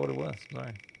totally forgot what it was.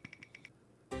 Sorry.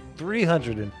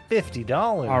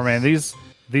 $350. Oh man, these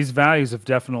values have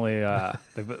definitely.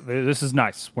 This is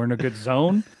nice. We're in a good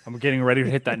zone. I'm getting ready to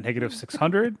hit that negative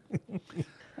 600.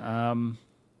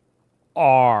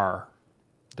 R.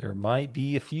 There might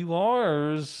be a few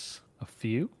R's. A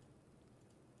few.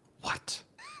 What?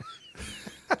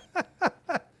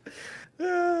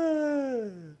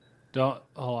 Don't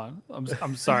hold on.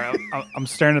 I'm sorry. I'm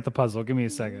staring at the puzzle. Give me a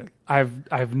second. I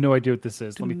have no idea what this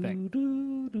is. Let me think.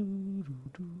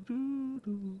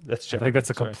 That's I think that's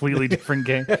a completely different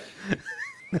game.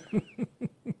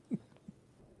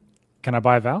 Can I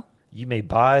buy a vowel? You may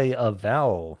buy a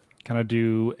vowel. Can I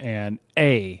do an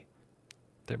A?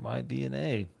 There might be an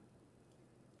A.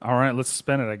 All right, let's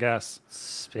spin it, I guess.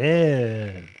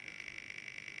 Spin.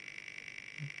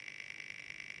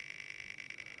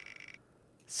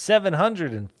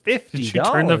 $750. Did you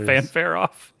turn the fanfare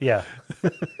off? Yeah.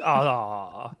 Oh,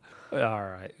 all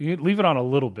right. You leave it on a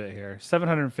little bit here.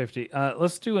 750.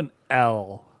 Let's do an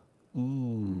L.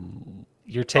 Ooh.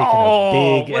 You're taking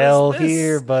a big what is L this?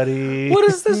 here, buddy. What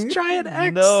is this giant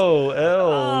X? No, L's.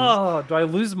 Oh, do I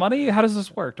lose money? How does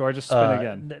this work? Do I just spin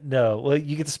again? No. Well,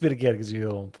 you get to spin again because you're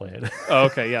the one playing. Oh,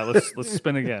 okay, yeah. Let's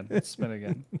spin again. Let's spin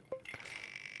again.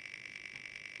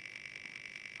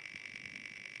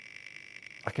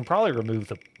 I can probably remove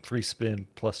the free spin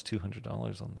plus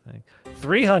 $200 on the thing.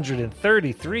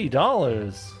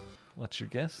 $333. What's your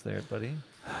guess there, buddy?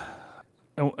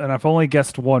 And I've only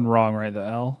guessed one wrong, right? The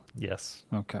L. Yes.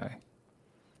 Okay.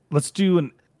 Let's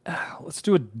do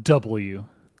a W.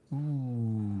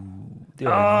 Ooh. There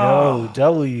are no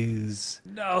W's.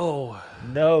 No.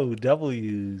 No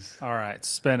W's. All right,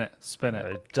 spin it. Spin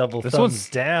it. Double This thumbs one's-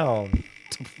 down.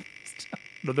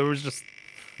 No, there was just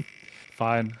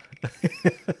fine.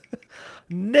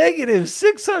 Negative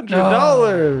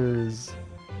 $600.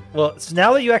 Well, so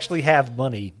now that you actually have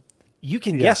money, you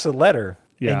can guess a letter,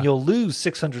 Yeah. and you'll lose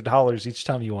 $600 each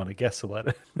time you want to guess a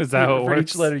letter. Is that how it For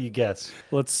works? each letter you guess.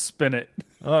 Let's spin it.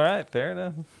 All right, fair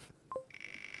enough.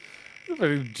 If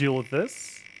I deal with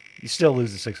this. You still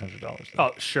lose the $600. though. Oh,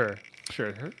 sure.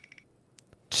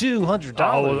 $200.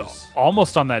 Oh,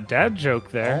 almost on that dad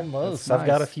joke there. Almost. That's I've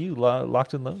got a nice. few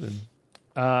locked and loaded.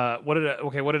 What did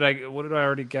I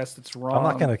already guess that's wrong? I'm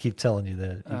not gonna keep telling you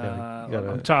that. You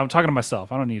gotta, I'm talking to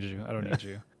myself. I don't need you.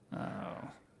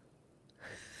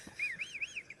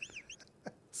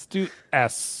 Let's do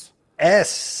S.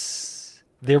 S.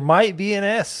 There might be an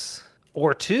S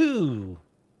or two.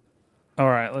 All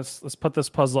right, let's put this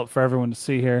puzzle up for everyone to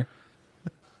see here.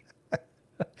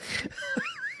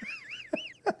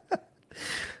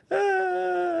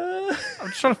 I'm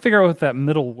just trying to figure out what that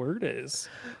middle word is.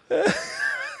 Am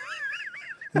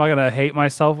I gonna hate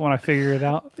myself when I figure it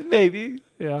out? Maybe.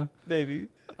 Yeah. Maybe.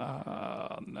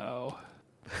 Oh no.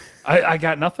 I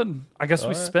got nothing. I guess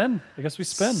we spin.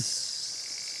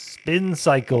 Spin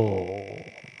cycle.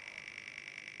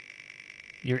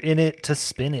 You're in it to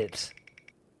spin it.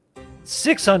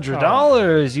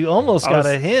 $600. You almost got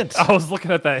a hint. I was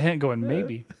looking at that hint going,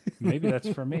 maybe that's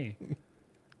for me.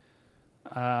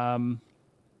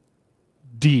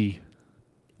 D.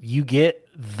 You get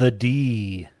the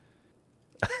D.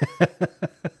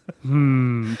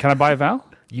 Can I buy a vowel?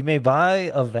 You may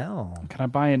buy a vowel. Can I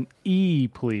buy an E,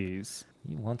 please?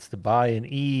 He wants to buy an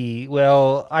E.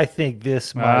 Well, I think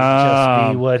this might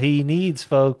just be what he needs,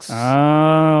 folks.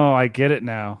 Oh, I get it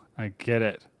now. I get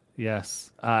it.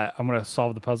 Yes. I'm going to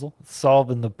solve the puzzle.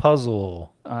 Solving the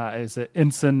puzzle. Is it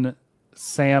Ensign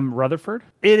Sam Rutherford?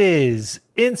 It is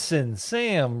Ensign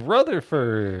Sam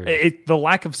Rutherford. The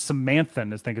lack of Samantha,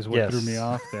 I think, is what threw me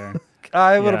off there.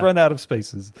 I would have run out of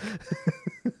spaces.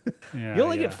 Yeah, You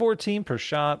only get 14 per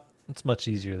shot. It's much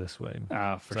easier this way.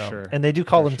 For sure. And they do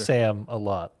call him Sam a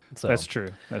lot. So That's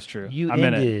true. You I'm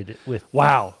ended with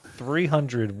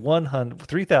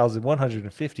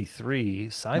 3,153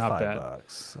 sci-fi Not bad.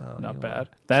 bucks. So, Not you bad. know,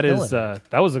 That killing is it.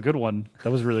 that was a good one.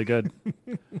 That was really good.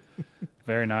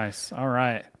 Very nice. All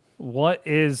right. What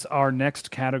is our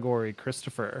next category,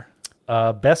 Christopher?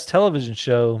 Best television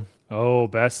show. Oh,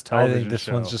 best television I think this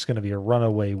show. one's just going to be a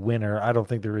runaway winner. I don't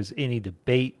think there is any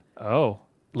debate. Oh.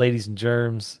 Ladies and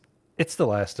germs, it's The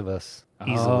Last of Us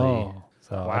easily. Oh.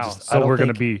 So Wow. I So don't we're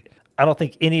going to think- be I don't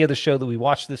think any other show that we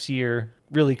watched this year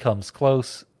really comes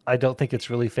close. I don't think it's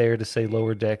really fair to say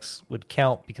Lower Decks would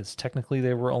count because technically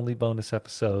they were only bonus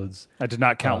episodes. I did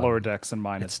not count Lower Decks in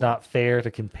mine. It's not fair to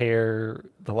compare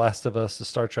The Last of Us to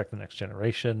Star Trek The Next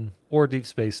Generation or Deep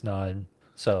Space Nine.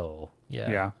 So,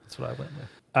 yeah. That's what I went with.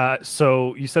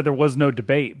 So you said there was no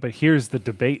debate, but here's the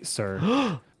debate,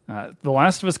 sir. The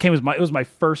Last of Us it was my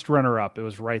first runner-up. It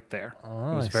was right there.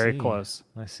 Oh, it was I very see. close.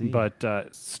 I see. But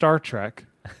Star Trek,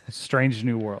 Strange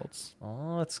New Worlds,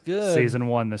 Oh, that's good. season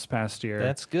 1 this past year.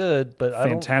 That's good, but I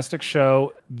don't... Fantastic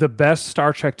show. The best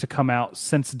Star Trek to come out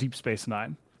since Deep Space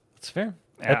Nine. That's fair.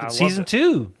 Yeah, I love Season it.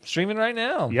 2, streaming right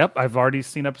now. Yep, I've already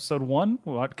seen episode 1.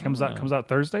 What comes out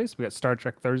Thursdays. We got Star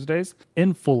Trek Thursdays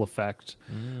in full effect.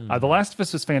 The Last of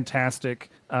Us is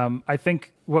fantastic. I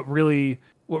think what really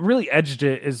edged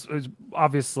it is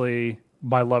obviously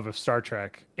my love of Star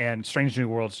Trek, and Strange New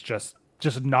Worlds just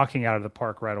knocking out of the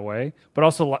park right away. But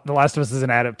also, The Last of Us is an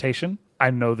adaptation.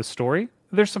 I know the story.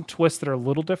 There's some twists that are a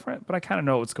little different, but I kind of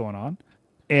know what's going on.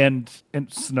 And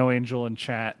Snow Angel in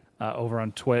chat over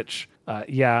on Twitch. We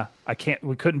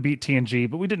couldn't beat TNG,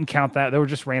 but we didn't count that. There were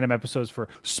just random episodes for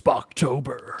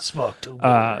Spocktober.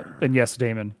 And yes,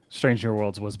 Damon, Strange New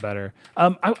Worlds was better.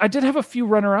 I did have a few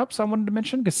runner-ups I wanted to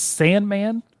mention because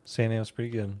Sandman Sandman was pretty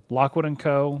good. Lockwood and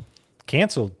Co.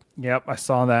 Canceled. Yep, I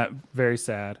saw that. Very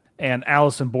sad. And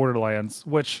Alice in Borderlands,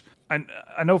 which I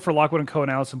know for Lockwood and Co.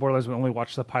 and Alice in Borderlands, we only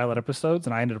watched the pilot episodes,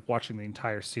 and I ended up watching the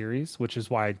entire series, which is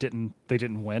why they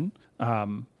didn't win.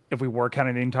 If we were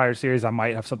counting the entire series, I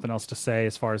might have something else to say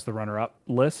as far as the runner-up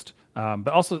list. But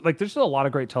also, like, there's still a lot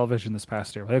of great television this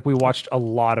past year. Like, we watched a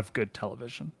lot of good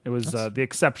television. It was the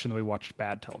exception that we watched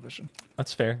bad television.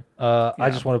 That's fair. I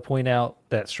just want to point out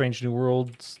that Strange New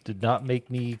Worlds did not make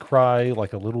me cry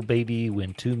like a little baby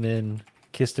when two men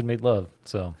kissed and made love.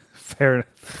 So fair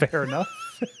enough.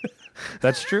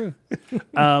 That's true.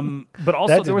 But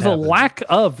also there was a lack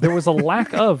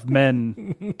of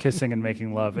men kissing and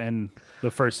making love in the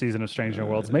first season of Strange New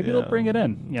Worlds. Maybe they'll bring it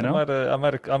in, you know? I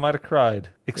might have cried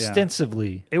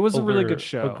extensively. It was a really good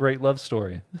show. A great love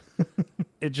story.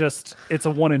 It's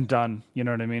a one and done, you know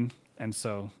what I mean? And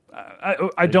so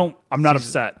I'm not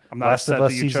upset. I'm not upset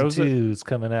that you chose it. Season 2 is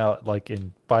coming out like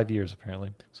in 5 years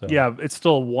apparently. So yeah, it's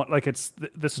still one, like it's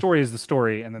the story is the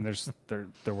story, and then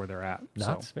they're where they're at. No,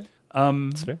 so. that's fair.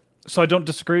 That's fair. So I don't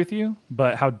disagree with you,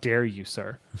 but how dare you,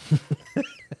 sir?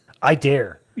 I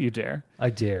dare. You dare.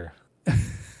 I dare.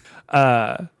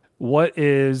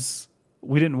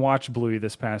 We didn't watch Bluey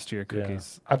this past year,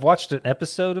 Cookies. Yeah. I've watched an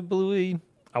episode of Bluey.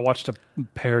 I watched a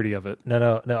parody of it.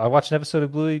 No. I watched an episode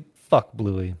of Bluey. Fuck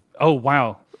Bluey. Oh,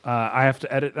 wow. I have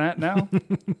to edit that now? You're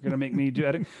going to make me do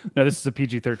edit? No, this is a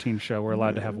PG-13 show. We're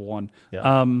allowed to have one.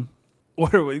 Yeah.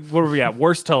 What are we at?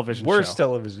 Worst television show. Worst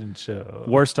television show.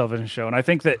 Worst television show. And I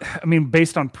think that,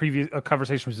 based on previous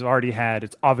conversations we've already had,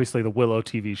 it's obviously the Willow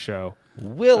TV show.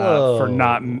 Willow. For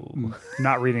not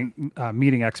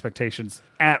meeting expectations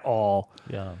at all.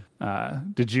 Yeah.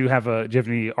 Do you have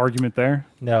any argument there?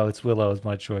 No, it's Willow is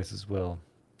my choice as well.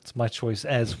 It's my choice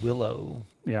as Willow.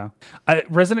 Yeah.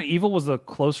 Resident Evil was a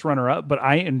close runner-up, but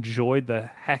I enjoyed the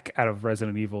heck out of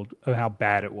Resident Evil and how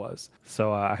bad it was.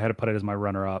 So I had to put it as my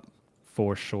runner-up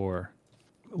for sure.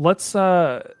 Let's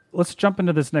jump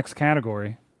into this next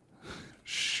category.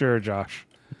 Sure, Josh.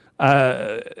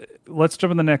 Let's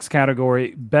jump in the next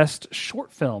category. Best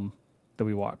short film that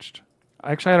we watched.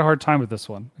 I actually had a hard time with this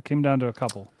one. It came down to a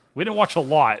couple. We didn't watch a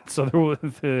lot, so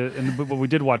but what we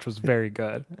did watch was very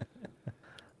good.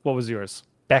 What was yours?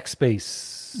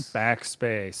 Backspace.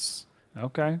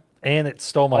 Okay. And it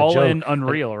stole my All joke. in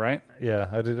Unreal, right? Yeah,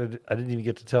 I didn't even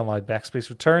get to tell my Backspace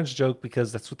Returns joke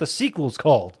because that's what the sequel's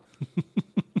called.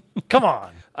 Come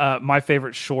on. My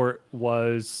favorite short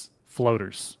was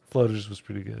Floaters. Floaters was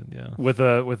pretty good, yeah. With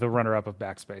a runner-up of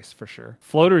Backspace for sure.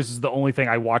 Floaters is the only thing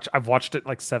I watch. I've watched it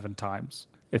like 7 times.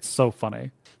 It's so funny.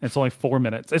 It's only 4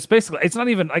 minutes. It's not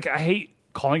even like, I hate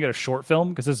calling it a short film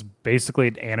because it's basically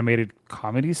an animated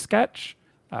comedy sketch.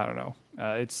 I don't know.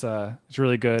 It's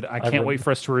really good. I can't wait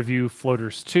for us to review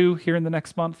Floaters 2 here in the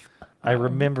next month. I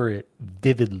remember it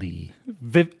vividly.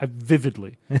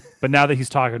 Vividly. But now that he's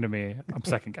talking to me, I'm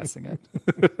second guessing it.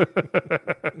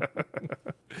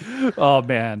 Oh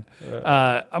man.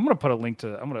 I'm gonna put a link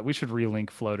to we should relink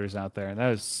Floaters out there.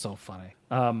 That is so funny.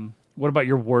 What about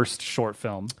your worst short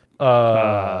film?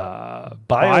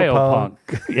 Biopunk.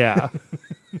 Yeah.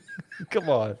 Come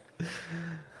on.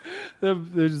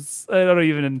 There's I don't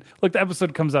even look. The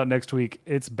episode comes out next week.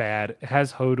 It's bad. It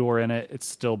has Hodor in it. It's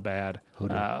still bad.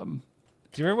 Do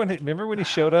you remember when he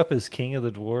showed up as King of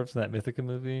the Dwarves in that Mythica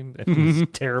movie? And he was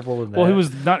terrible in that. Well, he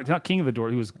was not King of the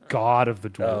Dwarves. He was God of the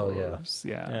Dwarves. Oh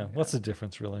yeah. What's the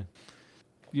difference, really?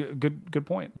 Good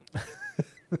point.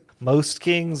 Most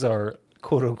kings are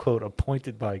quote unquote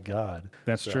appointed by God.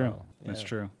 That's true. That's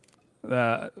true.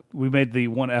 We made the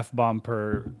one F-bomb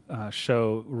per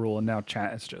show rule, and now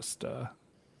chat is just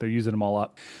they're using them all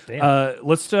up. Damn.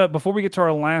 Let's before we get to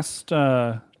our last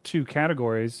 2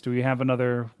 categories, do we have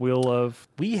another wheel of?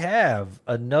 We have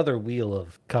another wheel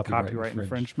of copyright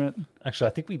infringement.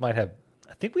 Actually, I think we might have.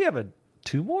 I think we have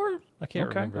 2 more. I can't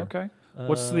remember. Okay.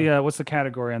 What's the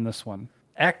category on this one?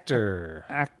 Actor.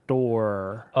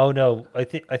 Oh no, I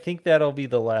think that'll be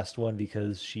the last one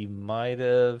because she might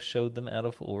have showed them out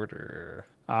of order.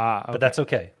 Okay. But that's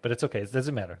okay. But it's okay. It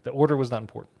doesn't matter. The order was not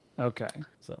important. Okay.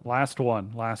 So last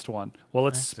one. Well,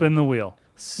 let's spin the wheel.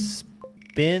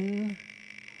 Spin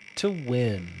to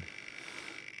win.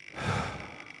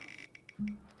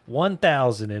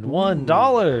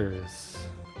 $1,001.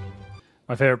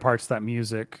 My favorite part's that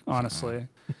music, honestly.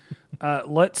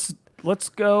 Let's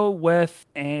go with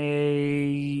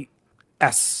a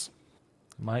S.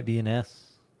 Might be an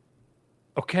S.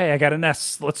 Okay, I got an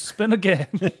S. Let's spin again.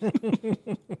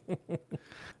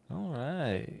 All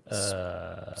right.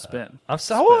 Spin.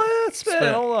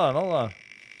 Spin. Hold on.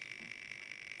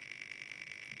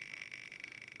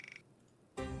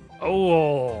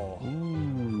 Oh.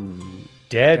 Ooh.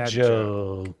 Dad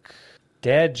joke.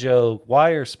 Dad joke. Why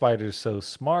are spiders so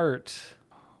smart?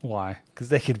 Why? Because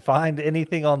they can find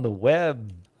anything on the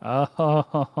web.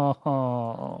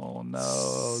 Oh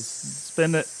no!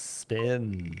 Spin it.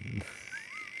 Spin.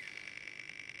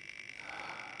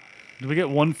 Do we get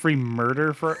one free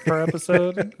murder per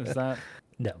episode? Is that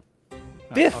no?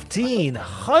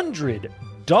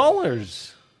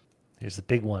 $1,500. Here's the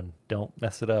big one. Don't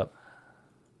mess it up.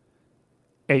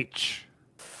 H.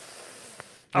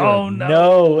 Oh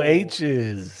no,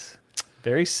 H's.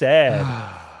 Very sad.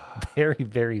 Very,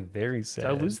 very, very sad.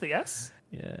 Did I lose the S?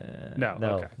 Yeah.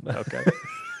 No. Okay.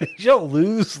 You don't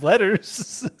lose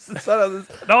letters.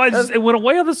 It went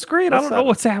away on the screen. I don't know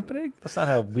what's happening. That's not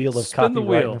how wheel of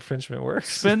copyright infringement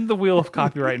works. Spin the wheel of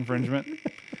copyright infringement.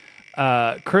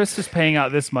 Chris is paying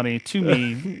out this money to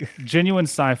me, genuine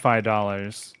sci-fi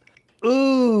dollars.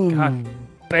 Ooh, God.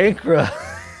 Bankrupt.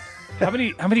 How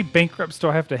many bankrupts do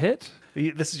I have to hit?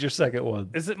 This is your second one.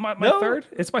 Is it my third?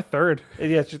 It's my third.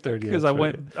 Yeah, it's your third. Because I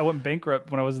went bankrupt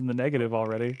when I was in the negative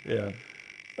already. Yeah.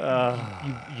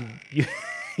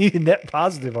 You net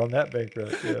positive on that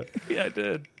bankrupt. Yeah. Yeah, I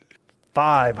did.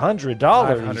 $500.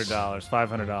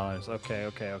 $500.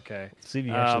 Okay. See if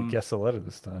you actually guess the letter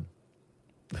this time.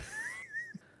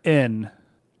 N.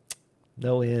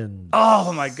 No N.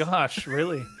 Oh my gosh!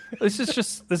 Really? This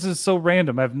is so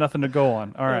random. I have nothing to go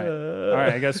on. All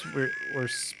right. I guess we're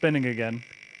spinning again.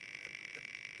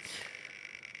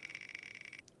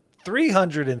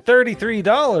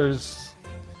 $333.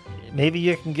 Maybe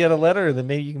you can get a letter, and then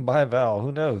maybe you can buy a vowel.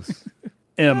 Who knows?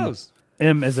 M. Who knows?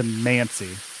 M as in Nancy.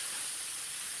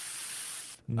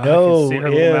 No. I can see her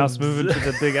little mouse moving to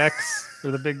the big X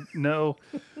or the big no.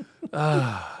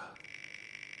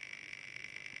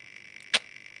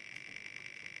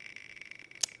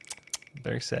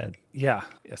 Very sad. Yeah.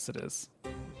 Yes, it is.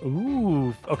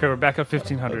 Ooh. Okay, we're back up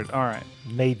 1,500. All right.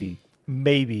 Maybe.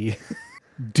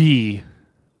 D.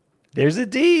 There's a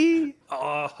D.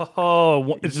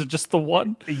 Oh, is it just the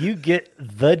one? You get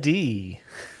the D.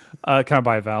 Can I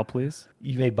buy a vowel, please?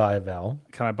 You may buy a vowel.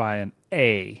 Can I buy an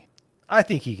A? I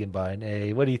think he can buy an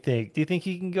A. What do you think? Do you think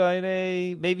he can buy an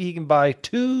A? Maybe he can buy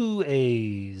 2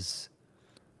 A's.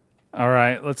 All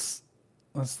right, let's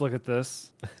look at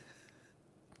this.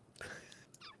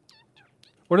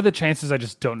 What are the chances I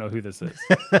just don't know who this is?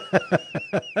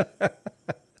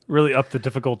 Really up the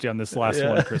difficulty on this last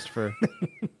one, Christopher.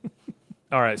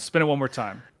 All right, spin it one more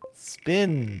time.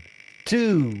 Spin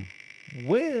to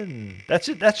win. That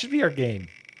should be our game.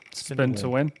 Spin to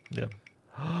win? Yeah.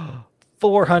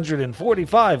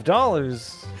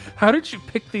 $445. How did you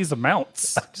pick these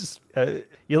amounts?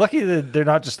 You're lucky that they're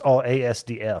not just all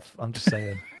ASDF. I'm just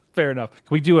saying. Fair enough. Can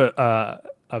we do a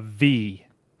V?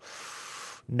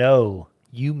 No,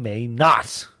 you may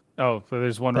not. Oh, so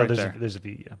there's one right there. There's a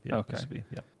V. Yeah. Okay. There's a V,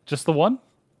 yeah. Just the one?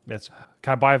 That's.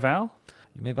 Can I buy a vowel?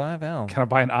 You may buy a vowel. Can I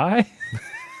buy an I?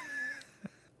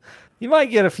 You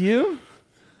might get a few.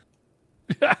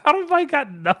 How have I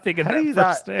got nothing in that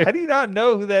first name? How do you not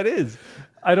know who that is?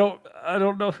 I don't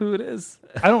know who it is.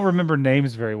 I don't remember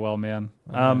names very well, man.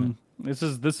 This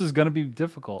is going to be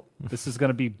difficult. This is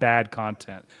going to be bad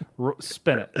content.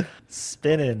 Spin it.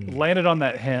 Spinning. Landed on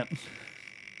that hint.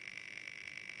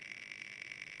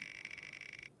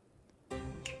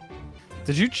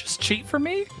 Did you just cheat for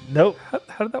me? Nope.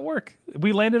 How did that work?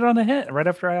 We landed on a hint right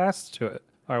after I asked to it.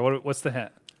 All right, what's the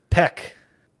hint? Peck.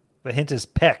 The hint is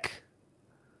peck.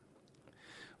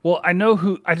 Well, I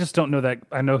just don't know that.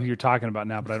 I know who you're talking about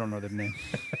now, but I don't know their name.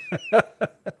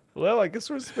 Well, I guess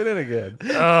we're spinning again.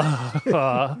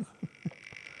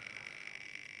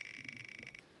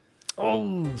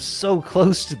 Oh, so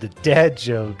close to the dad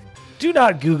joke. Do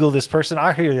not Google this person.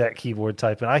 I hear that keyboard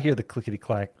typing. I hear the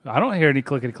clickety-clack. I don't hear any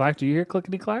clickety-clack. Do you hear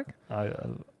clickety-clack?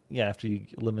 Yeah, after you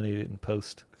eliminate it in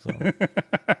post. So.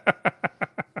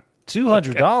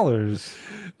 $200.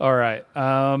 All right.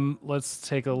 Let's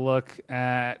take a look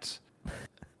at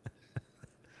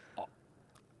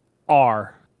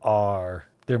R. R.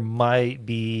 There might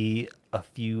be a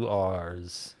few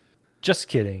R's. Just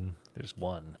kidding. There's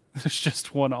one. There's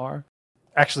just one R.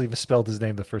 Actually misspelled his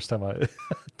name the first time I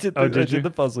did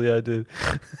the puzzle. Yeah, I did.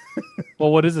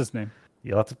 Well, what is his name?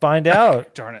 You'll have to find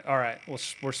out. Darn it. All right. Well,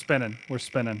 we're spinning. We're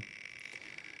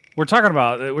talking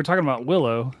about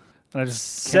Willow, and I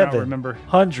just cannot remember.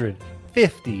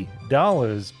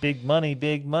 $750. Big money,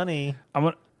 big money.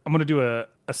 I'm gonna do a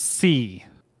C.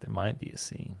 There might be a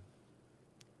C.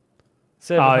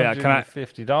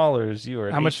 $750. You are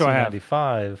at how much do I have?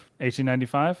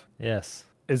 $18.95. Yes.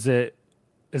 Is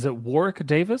it Warwick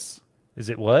Davis? Is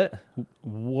it what?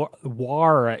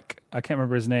 Warwick. I can't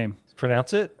remember his name.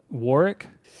 Pronounce it. Warwick.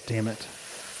 Damn it.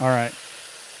 All right.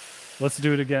 Let's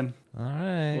do it again. All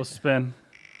right. We'll spin.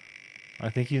 I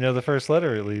think you know the first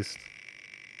letter at least.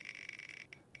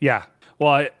 Yeah.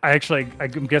 Well,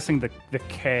 I'm guessing the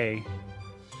K.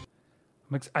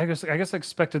 I guess I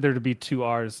expected there to be two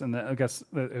R's, and I guess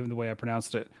the way I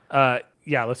pronounced it.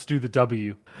 Yeah. Let's do the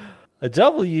W. A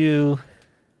W.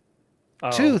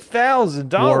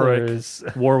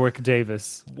 $2,000. Warwick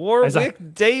Davis.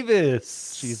 Warwick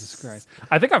Davis. Jesus Christ.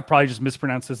 I think I've probably just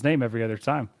mispronounced his name every other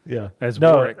time. Yeah.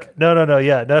 Warwick. No.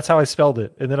 Yeah, that's how I spelled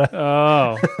it. And then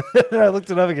Oh. I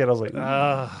looked it up again. I was like,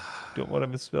 don't want to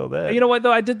misspell that. You know what,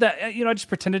 though? I did that. I just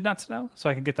pretended not to know so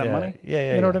I could get that money.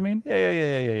 Yeah. You know what I mean?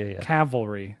 Yeah.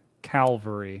 Cavalry. How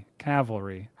do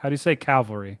you say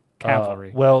cavalry?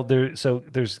 Cavalry. Well,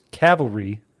 there's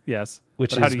cavalry. Yes.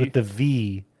 Which is with the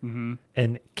V. Mm-hmm.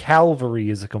 And Calvary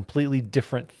is a completely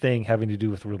different thing having to do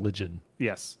with religion.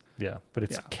 Yes. Yeah, but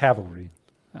it's cavalry.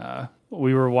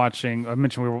 We were watching, I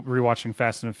mentioned we were rewatching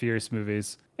Fast and Furious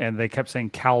movies, and they kept saying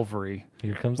Calvary.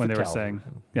 Here comes when the they Calvary. were saying,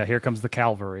 yeah, here comes the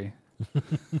Calvary.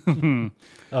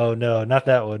 Oh, no, not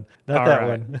that one. Not that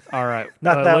one. All right.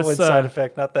 Not that one, side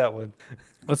effect, not that one.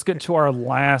 Let's get to our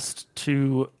last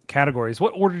two categories.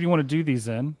 What order do you want to do these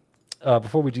in?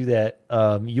 Before we do that,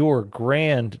 your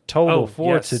grand total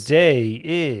for today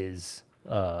is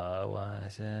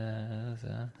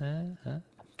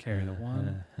carry the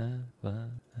one.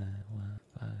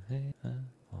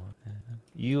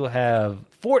 You have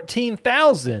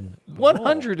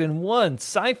 14,101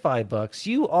 sci-fi bucks.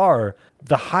 You are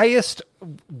the highest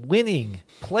winning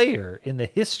player in the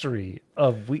history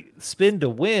of Spin to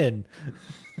Win.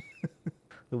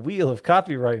 The wheel of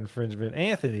copyright infringement,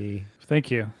 Anthony. Thank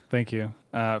you.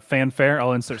 Fanfare.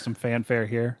 I'll insert some fanfare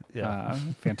here. Yeah.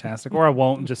 Fantastic. Or I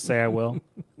won't. Just say I will.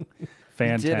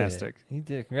 Fantastic. He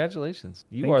did. Congratulations.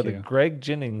 You are the Greg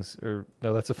Jennings, or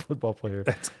no, that's a football player.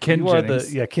 That's Ken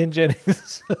Jennings. Ken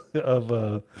Jennings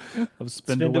of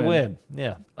Spin to Win.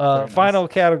 Yeah. Final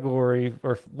category,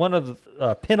 or one of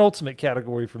the penultimate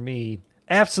category for me.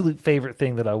 Absolute favorite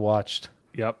thing that I watched.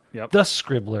 Yep. The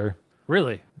Scribbler.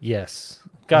 Really? Yes.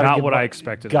 Not what I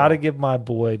expected. Got to give my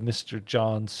boy, Mr.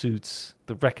 John Suits,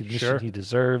 the recognition he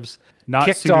deserves. Not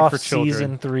kicked suited off for children.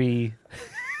 Season 3.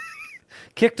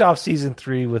 Kicked off season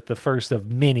 3 with the first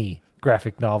of many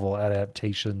graphic novel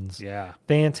adaptations. Yeah.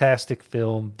 Fantastic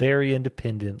film, very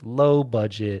independent, low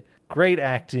budget, great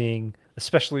acting,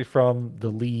 especially from the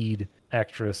lead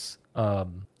actress.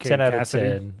 10 out of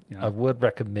 10. Yeah. I would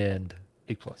recommend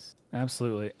A+.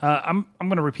 Absolutely. I'm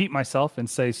going to repeat myself and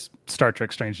say Star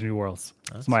Trek Strange New Worlds.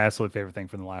 It's my absolute favorite thing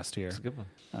from the last year. That's a good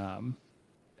one.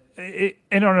 I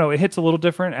don't know. It hits a little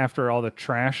different after all the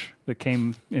trash that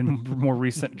came in more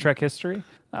recent Trek history,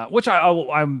 which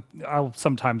I'll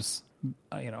sometimes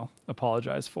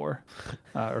apologize for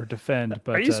or defend.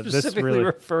 But are you specifically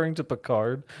referring to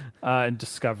Picard and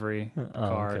Discovery?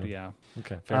 Picard, okay. yeah.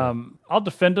 Okay. Fair I'll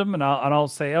defend them and I'll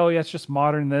say, oh yeah, it's just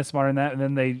modern this, modern that, and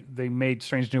then they made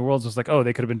Strange New Worlds. It's like, oh,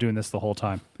 they could have been doing this the whole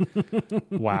time.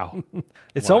 Wow.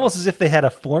 It's almost as if they had a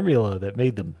formula that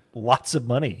made them lots of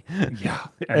money. Yeah,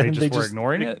 and they were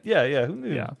ignoring it. Yeah. Who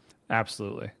knew? Yeah,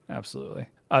 absolutely.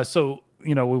 So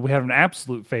we have an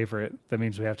absolute favorite. That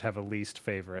means we have to have a least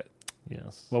favorite.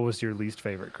 Yes. What was your least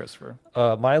favorite, Christopher?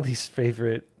 My least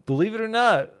favorite, believe it or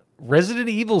not, Resident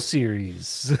Evil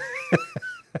series.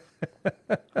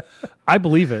 I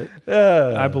believe it.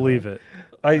 I believe it.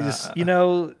 I just,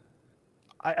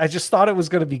 I just thought it was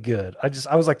going to be good. I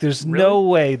was like, there's no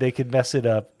way they could mess it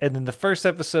up. And then the first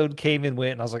episode came and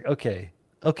went, and I was like, okay,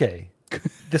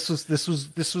 this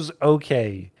was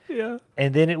okay. Yeah.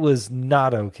 And then it was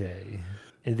not okay.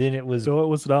 And then it was. No, it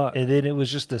was not. And then it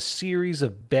was just a series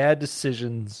of bad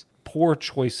decisions, poor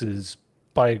choices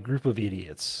by a group of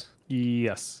idiots.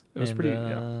 Yes. It was pretty.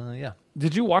 Yeah.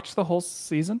 Did you watch the whole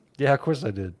season? Yeah, of course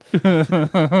I did.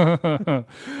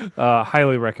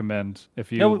 Highly recommend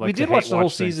if you. No, we did watch the whole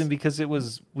season because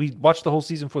we watched the whole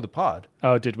season for the pod.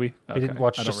 Oh, did we? Okay. We didn't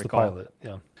watch just the pilot.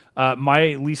 Yeah.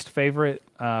 My least favorite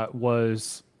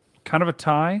was kind of a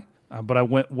tie, but I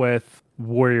went with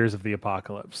Warriors of the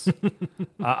Apocalypse.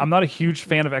 I'm not a huge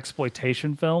fan of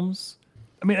exploitation films.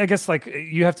 I mean, I guess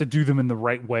you have to do them in the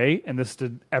right way, and this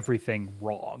did everything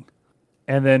wrong.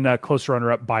 And then close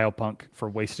runner-up, Biopunk, for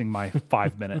wasting my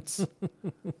 5 minutes.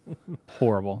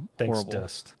 Horrible. Thanks, horrible.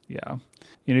 Dust. Yeah.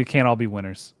 You can't all be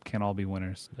winners.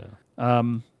 Yeah.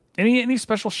 Any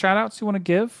special shout-outs you want to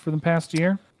give for the past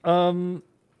year?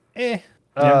 Yeah,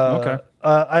 okay.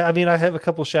 I mean, I have a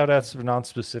couple shout-outs for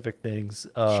non-specific things.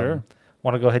 Sure.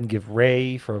 Want to go ahead and give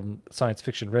Ray from Science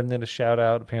Fiction Remnant a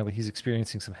shout-out. Apparently, he's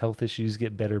experiencing some health issues.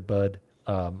 Get better, bud.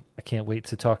 I can't wait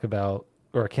to talk about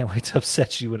or I can't wait to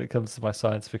upset you when it comes to my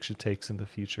science fiction takes in the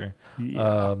future.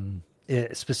 Yeah.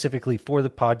 Specifically for the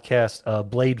podcast,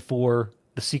 Blade 4,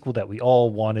 the sequel that we all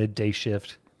wanted, Day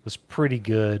Shift, was pretty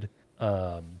good.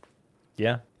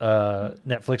 Yeah.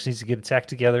 Netflix needs to get its act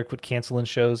together, quit canceling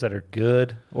shows that are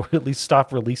good, or at least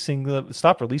stop releasing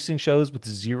shows with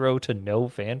zero to no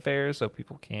fanfare so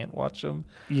people can't watch them.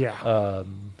 Yeah.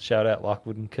 Shout out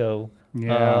Lockwood and Co.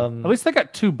 Yeah. At least they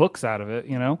got 2 books out of it,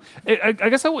 you know? I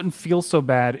guess I wouldn't feel so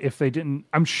bad if they didn't.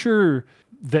 I'm sure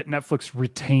that Netflix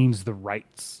retains the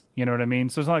rights. You know what I mean?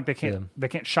 So it's not like they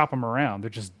can't shop them around. They're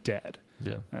just dead.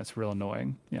 Yeah. That's real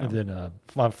annoying. Yeah. And then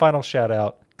my final shout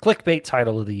out, clickbait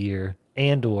title of the year,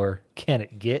 and/or can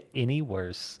it get any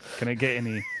worse? Can it get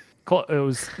any?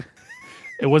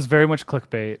 It was very much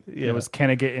clickbait. Yeah. It was, can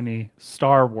it get any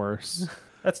Star Wars?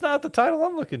 That's not the title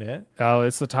I'm looking at. Oh,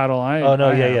 it's the title Oh no,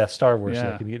 I have. yeah, Star Wars. Yeah.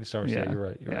 Yeah, can you get any Star Wars? Yeah, you're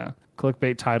right. You're right.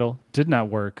 Clickbait title did not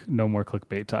work. No more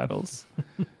clickbait titles.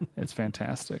 It's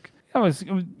fantastic. It was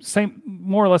same,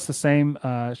 more or less the same.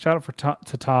 Shout out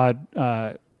to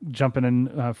Todd jumping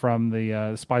in from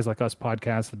the Spies Like Us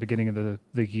podcast at the beginning of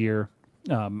the year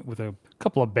with a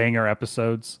couple of banger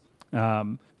episodes.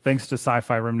 Thanks to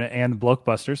Sci-Fi Remnant and the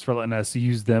Blokebusters for letting us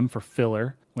use them for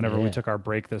filler whenever we took our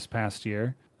break this past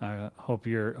year. Hope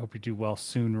you do well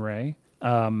soon, Ray.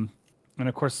 And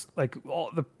of course, like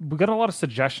we got a lot of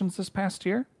suggestions this past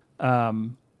year.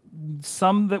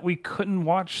 Some that we couldn't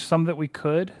watch, some that we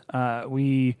could. I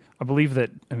believe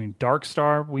that Dark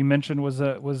Star we mentioned was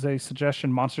a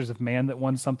suggestion. Monsters of Man that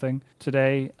won something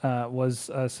today was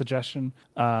a suggestion.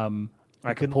 I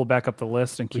could pull back up the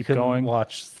list and keep going.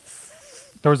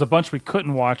 There was a bunch we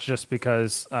couldn't watch just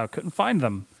because couldn't find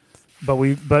them, but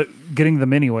getting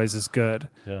them anyways is good.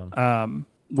 Yeah.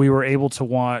 We were able to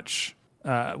watch.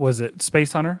 Was it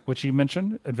Space Hunter, which you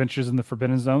mentioned, Adventures in the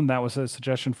Forbidden Zone? That was a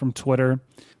suggestion from Twitter.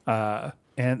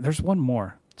 And there's one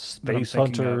more. Space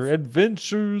Hunter,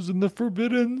 Adventures in the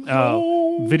Forbidden Zone.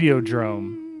 Oh,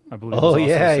 Videodrome, I believe. Oh, was also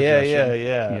yeah.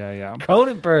 Yeah.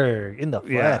 Cronenberg in the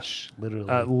flesh,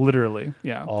 literally. Literally,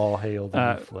 yeah. All hail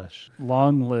the new flesh.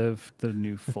 Long live the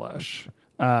new flesh.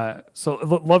 So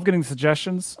love getting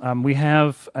suggestions. We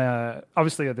have,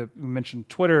 obviously, we mentioned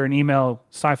Twitter and email,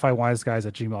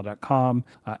 sci-fi-wiseguys@gmail.com,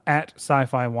 at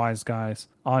sci-fi-wiseguys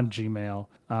on Gmail.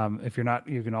 If you're not,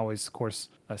 you can always, of course,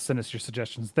 send us your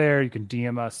suggestions there. You can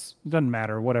DM us. It doesn't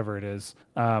matter, whatever it is.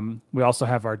 We also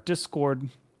have our Discord,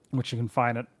 which you can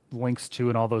find at links to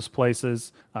in all those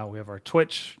places. We have our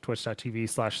Twitch,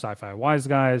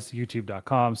 twitch.tv/sci-fi-wiseguys,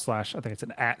 youtube.com/ I think it's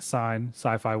an @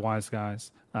 sci-fi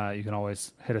wiseguys. You can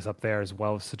always hit us up there as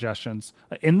well with suggestions.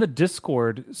 In the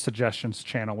Discord suggestions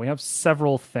channel, we have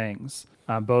several things,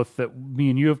 both that me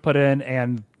and you have put in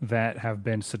and that have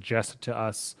been suggested to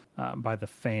us by the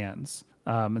fans.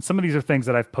 And some of these are things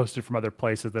that I've posted from other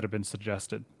places that have been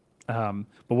suggested. But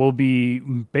we'll be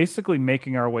basically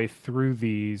making our way through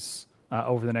these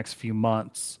over the next few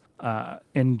months.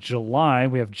 In July,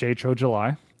 we have J-Tro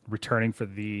July returning for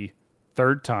the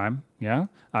 3rd time. Yeah.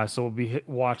 So we'll be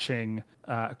watching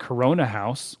Corona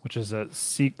House, which is a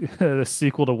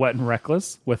sequel to Wet and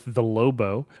Reckless with the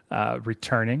Lobo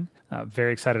returning.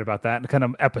 Very excited about that. And kind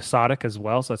of episodic as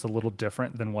well, so it's a little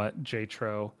different than what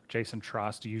Jason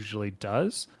Trost usually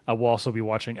does. We'll also be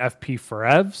watching FP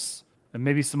Forevs and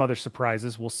maybe some other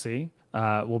surprises. We'll see.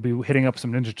 We'll be hitting up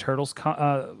some Ninja Turtles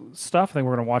stuff. I think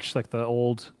we're going to watch like the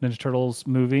old Ninja Turtles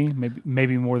movie,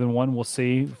 maybe more than one. We'll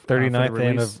see.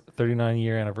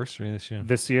 39-year anniversary this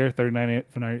year.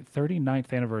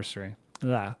 39th anniversary.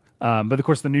 Yeah. But of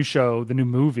course, the new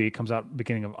movie comes out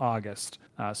beginning of August.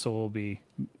 So we'll be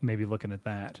maybe looking at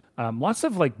that. Lots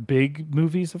of like big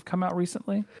movies have come out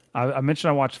recently. I mentioned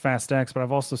I watched Fast X, but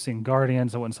I've also seen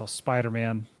Guardians. I went and saw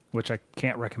Spider-Man, which I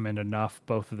can't recommend enough.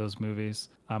 Both of those movies.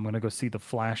 I'm going to go see The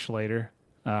Flash later.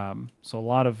 So a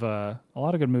lot of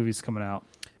good movies coming out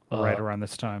right around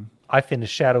this time. I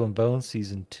finished Shadow and Bone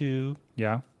season 2.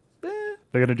 Yeah. They're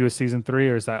going to do a season 3,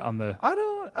 or is that on the I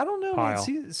don't know. pile?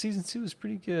 Season 2 is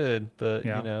pretty good, but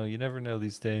you never know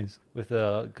these days with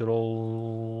a good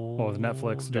old. Well, with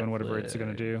Netflix doing whatever it's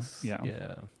going to do. Yeah.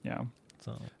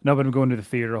 So. No, but I'm going to the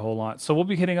theater a whole lot. So we'll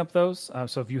be hitting up those.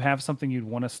 So if you have something you'd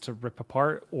want us to rip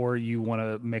apart or you want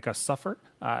to make us suffer,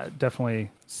 definitely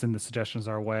send the suggestions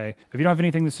our way. If you don't have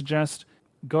anything to suggest,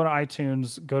 go to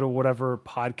iTunes, go to whatever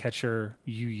podcatcher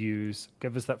you use,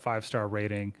 give us that 5-star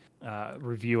rating,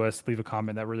 review us, leave a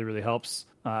comment. That really, really helps.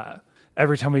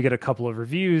 Every time we get a couple of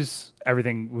reviews,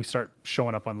 we start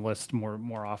showing up on the list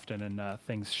more often, and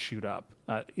things shoot up,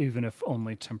 even if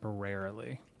only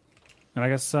temporarily. And I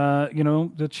guess,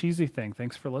 the cheesy thing,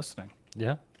 thanks for listening.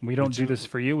 Yeah. We don't do this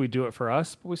for you. We do it for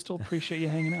us, but we still appreciate you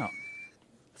hanging out.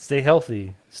 stay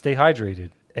healthy, stay hydrated,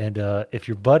 and if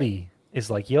your buddy is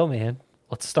like, "Yo, man,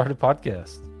 let's start a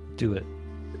podcast," do it.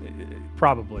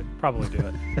 Probably do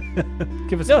it.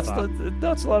 Give us No, a thought.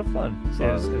 it's a lot of fun. It's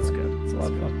good. It's a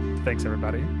lot of fun. Thanks,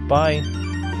 everybody. Bye.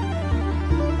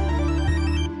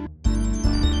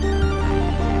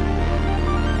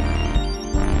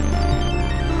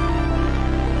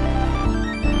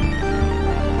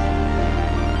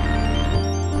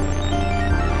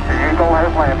 The Eagle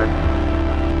has landed.